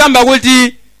pamene tikamba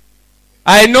kuti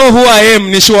I know who I am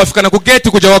nishiwafika na kugeti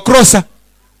kuja wa crosser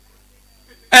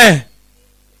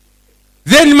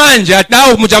then manja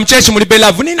nao muja mchechi muli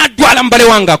belavu nina dwala mbale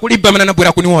wanga kuliba mana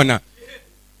nabwera kuniona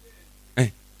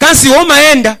kansi wo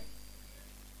maenda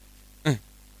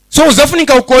so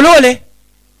uzafunika ukolole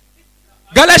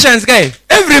Galatians guy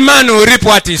every man will reap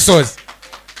what he sows.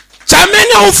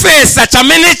 Chamene ufesa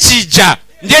chamene chija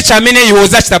ndiye chamene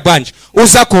iwoza chitabanje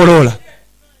uza kolola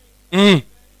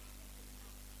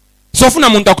so funa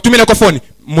muntu akutumira ko phone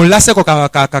mulase ko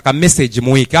ka message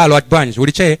muwiki alo at branch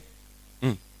uliche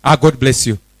God bless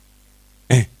you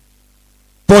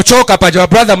pochoka paja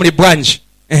brother muli branch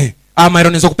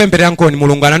amairo kupemberera nkoni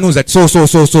mulungu ananuza so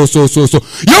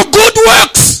your good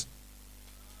works.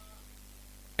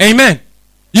 Amen.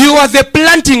 You are the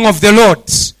planting of the Lord.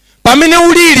 Pamene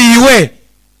ulili iwe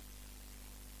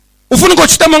ufuniko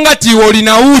chitama ngati iwe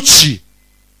ulina uchi.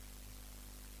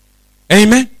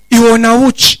 Amen. Iwe na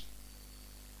uchi.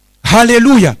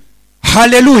 Hallelujah.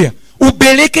 Hallelujah.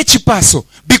 Ubeleke chipaso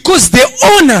because the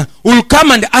owner will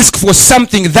come and ask for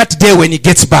something that day when he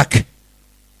gets back.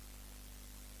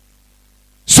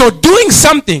 So doing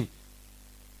something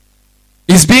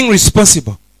is being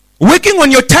responsible. Working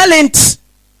on your talents.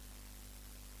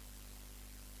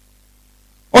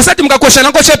 Osati mkakosha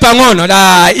nako chepa ngono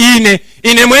la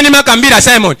ine mweni makambira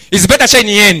Simon is better shine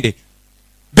niende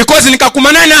because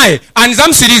nikakumana naye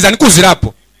anzamsiriza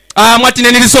nikuzirapo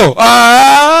mwatine niliso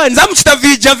nzamuchita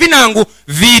vija vinangu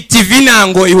viti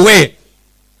vinango iwe.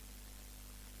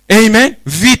 Amen.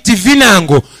 Viti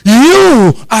vinango.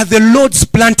 You are the Lord's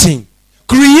planting,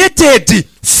 created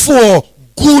for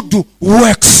good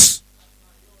works.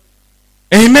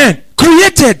 Amen.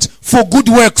 Created for good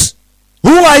works.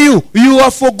 Who are you? You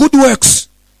are for good works.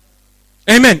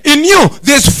 Amen. In you,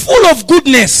 there's full of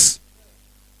goodness.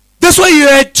 That's why you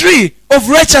are a tree of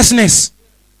righteousness.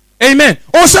 Amen.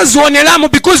 Osazionelamu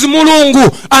because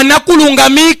mulungu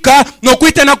anakulungamika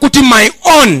nokuita nakuti my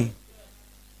own.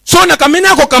 So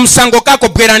nakaminako kamsango kako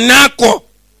bwera nako.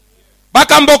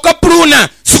 Bakamboka pruna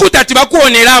sikutati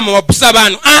bakuonelamu wabusa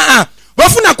banu.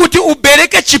 Wafuna kuti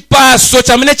ubereke chipaso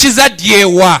chamene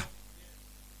chizadiewa.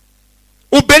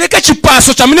 Ubeleke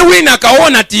chipaso chamene wina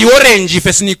kaona ti orange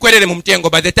fesi ni kwerele mumtengo.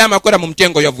 By the time akwera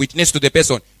mumtengo you have witnessed to the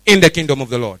person in the kingdom of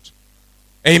the Lord.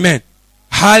 Amen.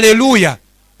 Hallelujah.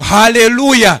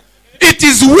 Hallelujah. It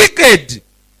is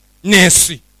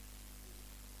wickedness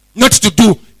not to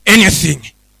do anything.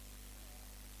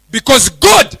 Because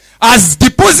God has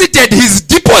deposited his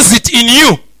deposit in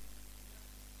you.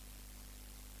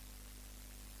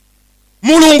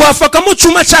 Mulungu afaka mu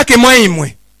chuma chake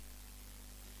mwaimwe.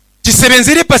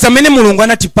 Chisebenzire pasa mene mulungu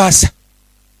anatipasa.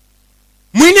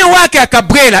 Mwine wake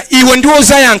akabwela iwe ndiwo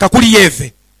uzayanka kuli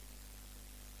yeve.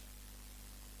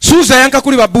 Suza yanka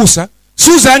kuli babusa,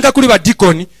 suza yanka kuli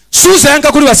badikoni, suza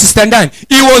yanka kuli basistandani.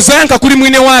 Iwe uzayanka kuli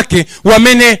mwine wake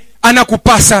wamene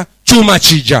anakupasa chuma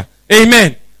chija.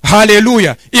 Amen.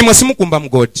 Hallelujah. Imwe simukumba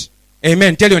mgodi.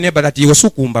 Amen. Tell your neighbor that iwe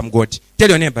sukumba mgodi. Tell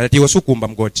your neighbor that iwe sukumba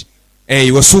mgodi.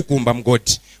 Iwe sukumba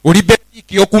mgodi. Ulibeki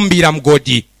yokumbira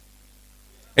mgodi.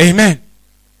 Amen.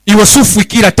 Iwe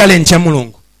sufuikira talent ya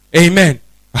mulungu. Amen.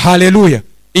 Hallelujah.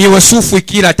 Iwe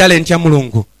sufuikira talent ya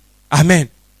mulungu. Amen.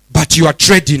 But you are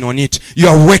trading on it. You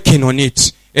are working on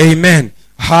it. Amen.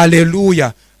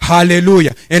 Hallelujah.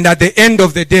 Hallelujah. And at the end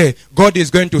of the day, God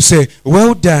is going to say,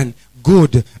 well done,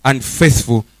 good and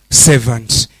faithful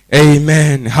servant.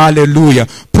 Amen. Hallelujah.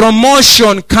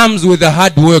 Promotion comes with the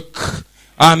hard work.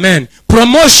 Amen.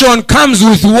 Promotion comes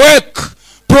with work.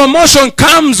 Promotion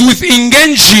comes with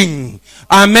engaging.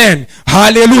 Amen.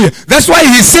 Hallelujah. That's why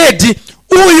he said,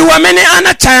 when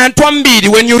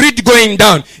you read going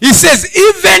down, he says,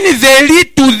 even the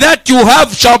little that you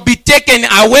have shall be taken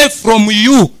away from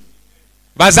you.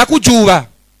 Bazakujuba.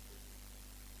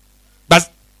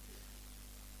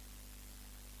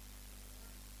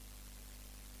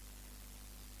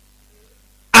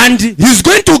 And he's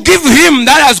going to give him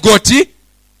that has got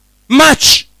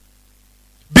much.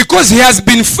 Because he has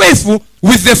been faithful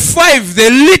with the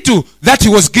little that he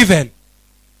was given.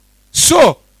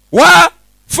 So, 5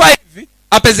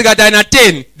 apezekata na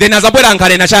 10, then azabwera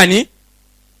nkale na chani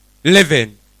 11.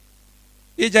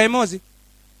 Ija imozi.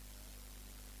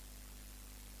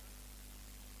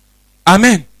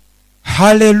 Amen.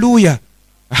 Hallelujah.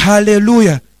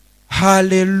 Hallelujah.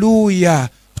 Hallelujah.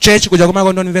 Church kuja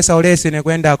kumako ndo nivesa olesi ne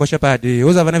kwenda ko shepherd.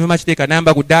 Uza vana vimachitika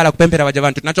namba kudala kupempera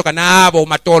bajabantu. Tunachoka nabo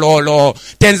matololo.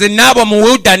 Tenze nabo mu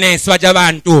wilderness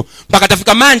bajabantu. Mpaka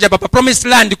tafika manja papa promised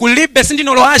land kulibe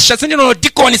sindinolo asha, sindinolo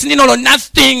deacon, sindinolo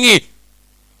nothing.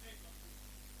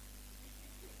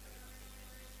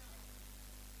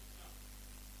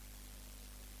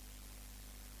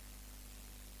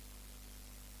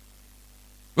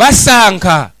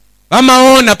 Vasanka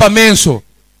vamaona pamenso.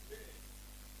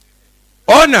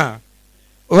 Ona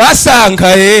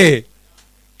vasanka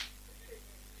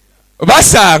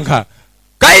vasanka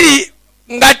kairi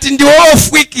ngati ndiwo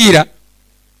ofwikira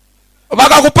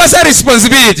vakakupasa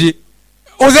responsibility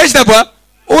uzachitapa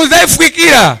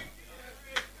uzaifwikira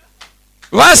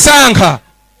vasanka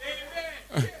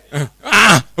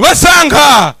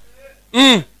vasanka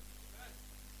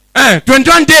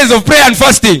 21 days of prayer and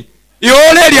fasting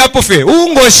ioleli apofe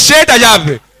ungosheta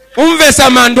chape umvesa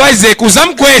mandu Isaac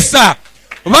uzamkwesa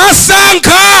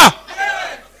vasanka.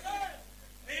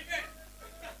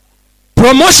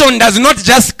 Promotion does not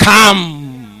just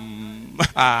come.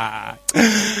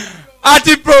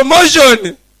 Ati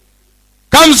promotion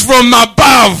comes from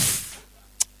above.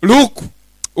 Look,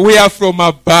 we are from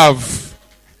above.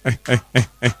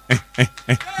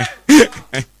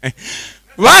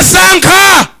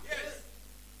 Vasanka.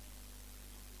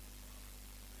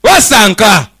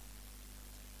 Vasanka.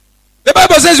 The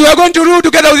Bible says we are going to rule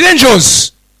together with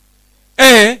angels.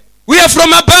 We are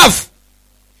from above.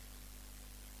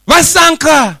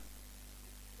 Vasanka.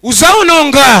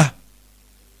 Uzaunonga.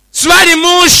 Swali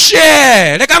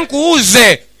mushe. Leka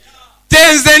nkuuze.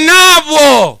 Tenze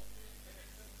nabo.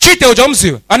 Chite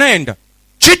ujamusiwa. Anaenda.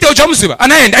 Chite ujamusiwa.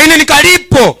 Anaenda. Ine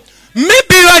nikalipo.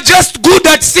 Maybe you are just good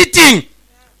at sitting.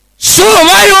 So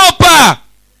vayopa.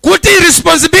 Kuti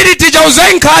responsibility ja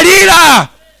uzainkalila.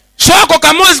 Shoko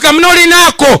kamozi kamnoli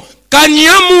nako.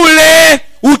 Kanyamule.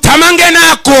 Utamange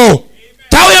nako.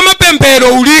 Tawe ya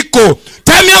mapempero uliko.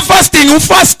 Time ya fasting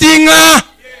ufastinga.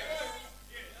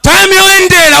 Time ya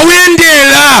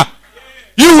uendela.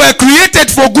 You were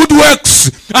created for good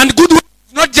works. And good works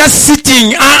is not just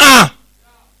sitting.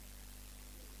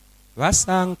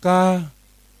 Vasanka.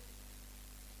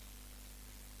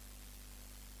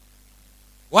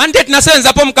 One day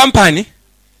tunasenza po mkampani.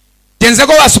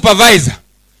 Tenzeko wa supervisor.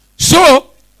 So,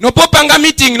 no popanga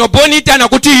meeting, no bonita na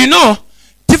kuti,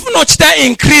 tifuno chita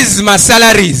increase my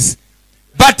salaries.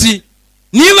 But,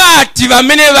 niva ativa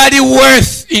many very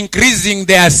worth increasing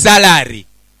their salary.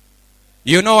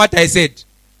 You know what I said?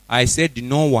 I said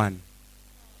no one.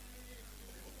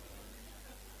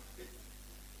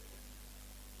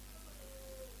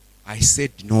 I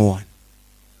said no one.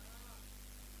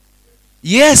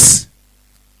 Yes.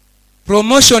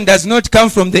 Promotion does not come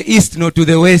from the east nor to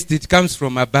the west. It comes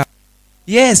from above.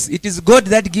 Yes, it is God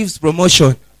that gives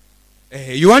promotion.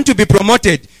 You want to be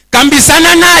promoted.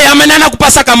 Kambisana naye amenana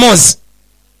kupasa kamozi.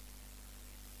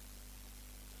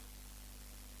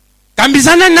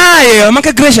 Kambisana naye,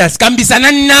 amake gracious.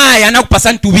 Kambisana naye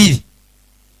anakupasa ntubili.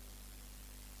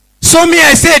 So me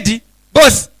I said,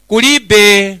 boss,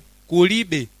 kulibe.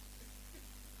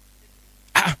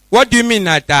 What do you mean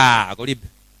that kulibe?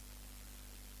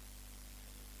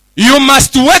 You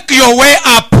must work your way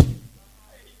up.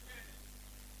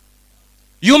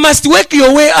 You must work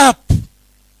your way up.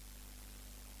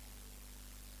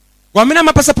 Wamena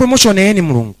mapasa promotion eni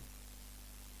mulungu.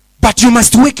 But you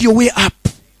must work your way up.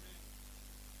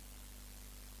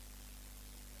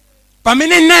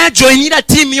 Pamene na joinira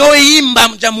team yo imba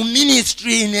mjamu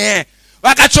ministry ne.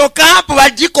 Wakachoka hapo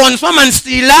wajikon swama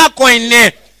nsila ko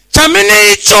ine.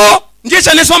 Chamene icho ndiye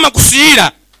chaneswama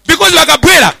kusira. Because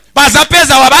wakabwela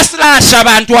bazapeza wabaslasha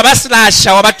abantu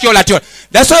wabaslasha wabatiola tiola.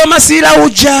 That's why masira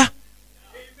uja.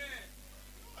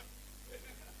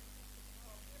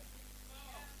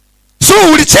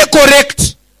 So uliche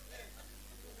correct.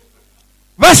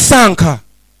 Vasanka.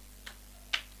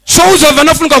 Souza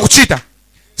vanafunika kuchita.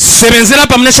 Sebenzela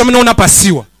pa mnesha mnaona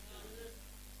pasiwa.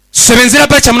 Sebenzela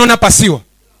pa cha mnaona pasiwa.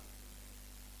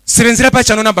 Sebenzela pa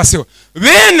cha mnaona pasiwa.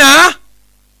 Vena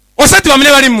osati wamne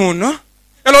bali muno.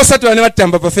 Elo osati wamne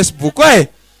batamba pa Facebook. Wae.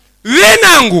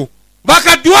 Venangu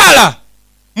vakadwala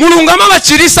mulungama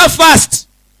bachirisa fast.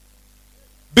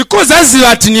 Because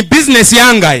azilati ni business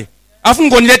yangai. Afu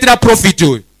ngoniletera profit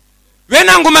oyo.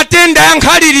 Venangu matenda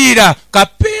yankhalirira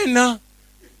kapena.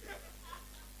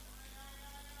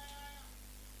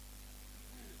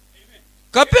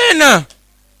 Kapena.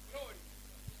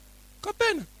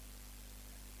 Kapena.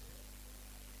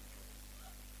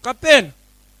 Kapena.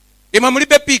 Ima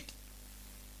mulibe piki.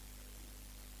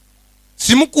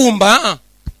 Simukumba.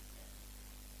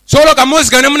 Solo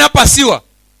kamozi kane muna pasiwa.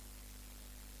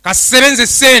 Kasebenze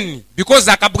seni.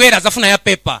 Because akabwera zafuna ya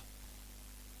pepa.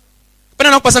 Pena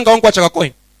nakupasanga wangu wacha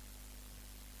kakoin.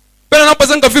 Pena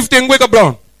nakupasanga 50 ngweka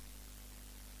brown.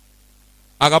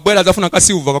 Akabwera zafuna ka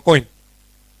silver kakoin.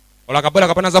 Ola kabwera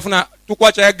kapana zafuna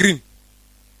tukwacha ya green.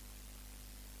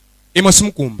 Ima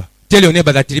simukumba. Tell your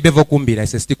neighbor that libevo kumbira. I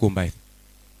say stikumba if.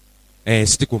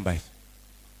 Stikumba if.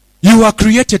 You are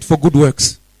created for good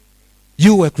works.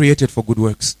 You were created for good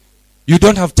works. You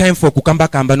don't have time for kukamba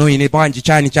kamba no ine banji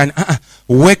chani.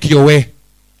 Work your way.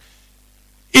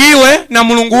 Iwe na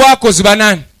mulungu wako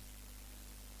zibanani.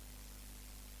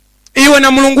 Iwe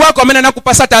na mulungu wako amena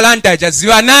nakupasa talanta ja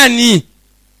zibanani.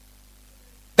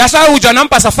 That's why uja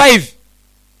nampasa 5.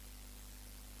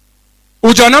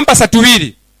 Uja nampasa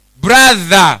 2.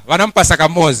 Brother wanampasa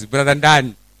kamozi, brother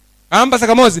ndani. Wanampasa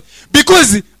kamozi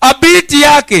because ability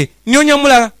yake ni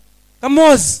onyamula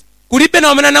kamozi. Kulipe na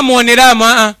wamena na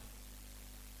muonerama.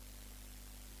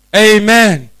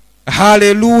 Amen.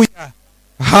 Hallelujah.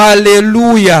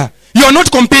 Hallelujah. You are not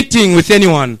competing with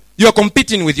anyone. You are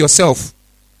competing with yourself.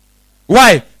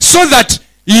 Why? So that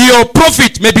your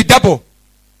profit may be double.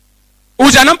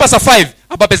 Uja nampasa 5,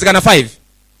 abapezekana 5.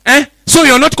 So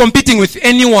you are not competing with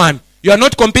anyone. You are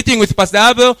not competing with Pastor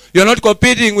Abel. You are not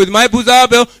competing with my brother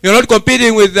Abel. You are not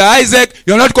competing with Isaac.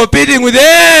 You are not competing with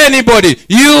anybody.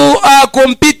 You are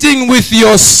competing with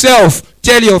yourself.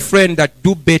 Tell your friend that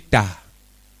do better.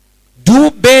 Do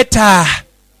better.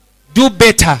 Do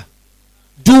better.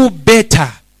 Do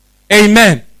better.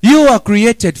 Amen. You are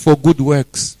created for good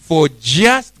works. For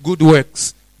just good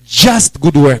works. Just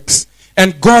good works.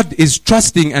 And God is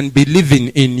trusting and believing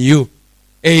in you.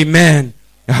 Amen.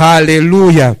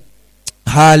 Hallelujah.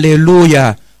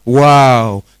 Hallelujah.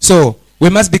 Wow. So, we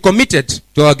must be committed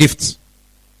to our gifts.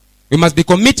 We must be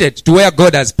committed to where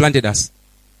God has planted us.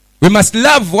 We must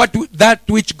love that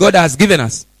which God has given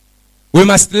us. We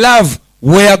must love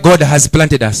where God has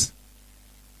planted us.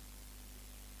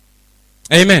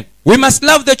 Amen. We must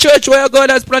love the church where God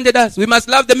has planted us. We must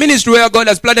love the ministry where God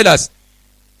has planted us.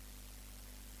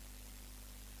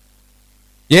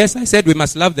 Yes, I said we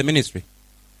must love the ministry.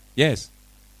 Yes.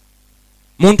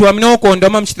 Muntu amino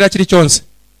kondoma mchitira chiri chonse.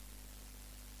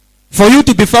 For you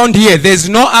to be found here, there is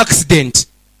no accident.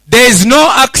 There is no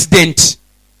accident.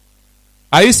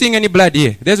 Are you seeing any blood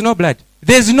here? There is no blood.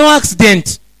 There is no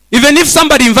accident. Even if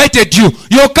somebody invited you,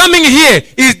 your coming here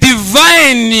is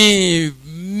divinely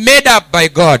made up by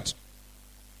God.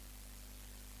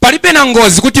 Palipe na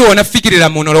ngozi kuti onafikirira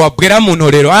munolo wabwera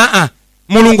munolero.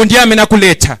 Mulungu ndiye amena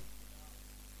kuleta.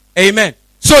 Amen.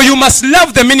 So you must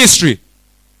love the ministry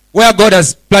where God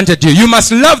has planted you. You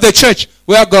must love the church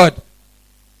where God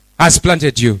has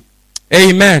planted you.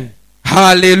 Amen.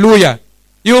 Hallelujah.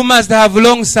 You must have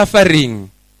long suffering.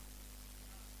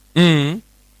 You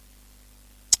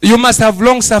must have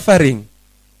long suffering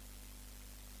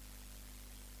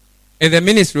in the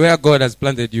ministry where God has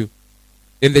planted you.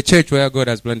 In the church where God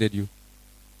has planted you.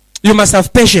 You must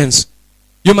have patience.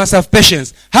 You must have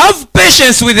patience. Have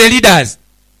patience with the leaders.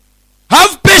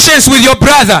 Have patience with your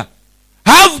brother.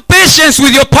 Have patience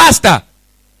with your pastor.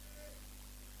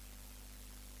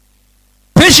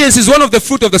 Patience is one of the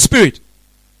fruit of the Spirit.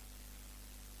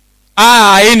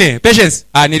 Ine. Patience.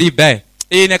 Nilibe.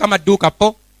 Ine kama duka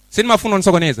po. Sini mafuno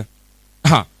nsogoneza.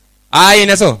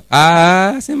 Ine so.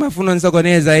 Sini mafuno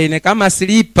nsogoneza. Ine kama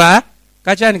slipa.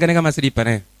 Kachani kane kama slipa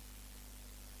ne.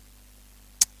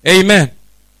 Amen.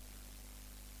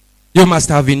 You must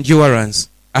have endurance.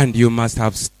 And you must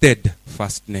have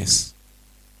steadfastness.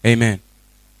 Amen.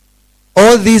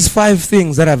 All these 5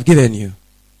 things that I've given you,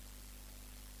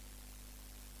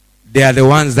 they are the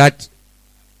ones that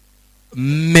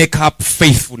make up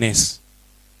faithfulness.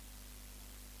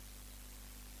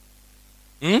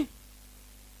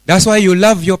 That's why you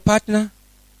love your partner.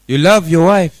 You love your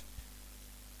wife.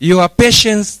 You are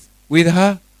patient with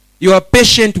her. You are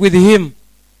patient with him.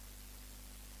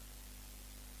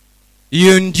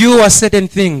 You endure certain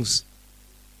things.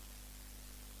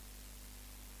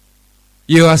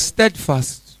 You are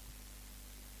steadfast.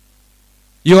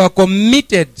 You are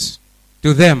committed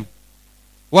to them.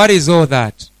 What is all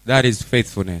that? That is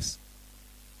faithfulness.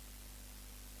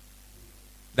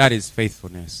 That is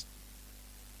faithfulness.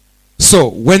 So,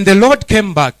 when the Lord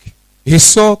came back, he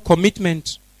saw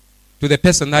commitment to the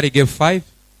person that he gave 5.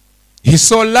 He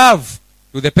saw love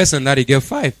to the person that he gave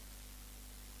 5.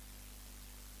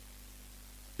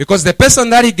 Because the person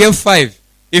that he gave 5,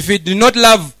 if he did not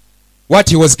love what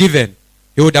he was given,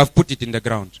 he would have put it in the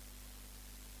ground.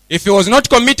 If he was not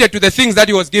committed to the things that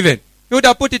he was given, he would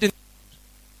have put it in.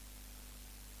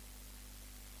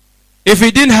 If he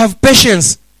didn't have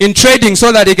patience in trading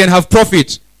so that he can have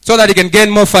profit, so that he can gain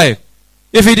more 5.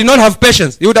 If he did not have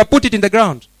patience, he would have put it in the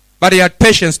ground. But he had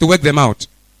patience to work them out.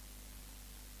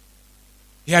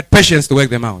 He had patience to work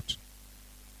them out.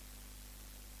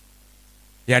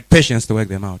 He had patience to work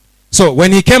them out. So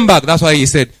when he came back, that's why he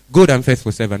said, good and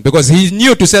faithful servant. Because he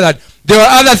knew to say that there were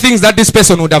other things that this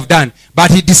person would have done.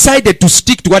 But he decided to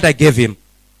stick to what I gave him.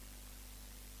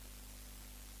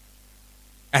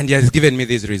 And he has given me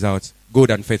these results. Good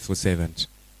and faithful servant.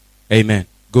 Amen.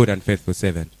 Good and faithful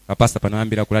servant. Pastor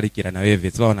panaambira kulalikira na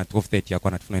wewe. Tsawa na 12:30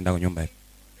 yakwa natufuna enda kunyumba.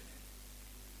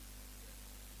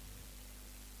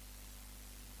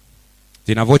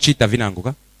 Tinavochita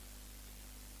vinanguka.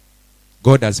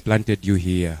 God has planted you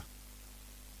here.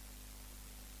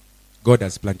 God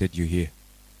has planted you here.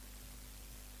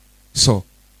 So,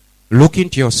 look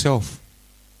into yourself.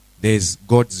 There's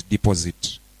God's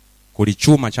deposit. Kuli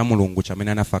chuma cha mulungu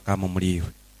chamene anafakamo muliwe.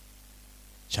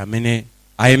 Chamene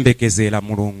ayembekezera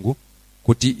mulungu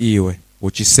kuti iwe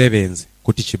uchisebenze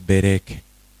kuti chibereke.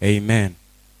 Amen.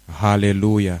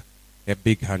 Hallelujah. A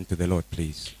big hand to the Lord,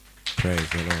 please. Praise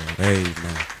the Lord.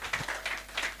 Amen.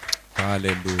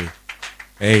 Hallelujah.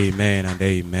 Amen and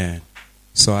amen.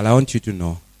 So I want you to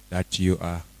know that you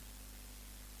are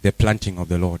the planting of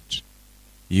the Lord.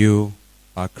 You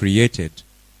are created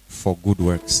for good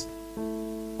works.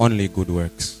 Only good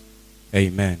works.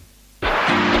 Amen.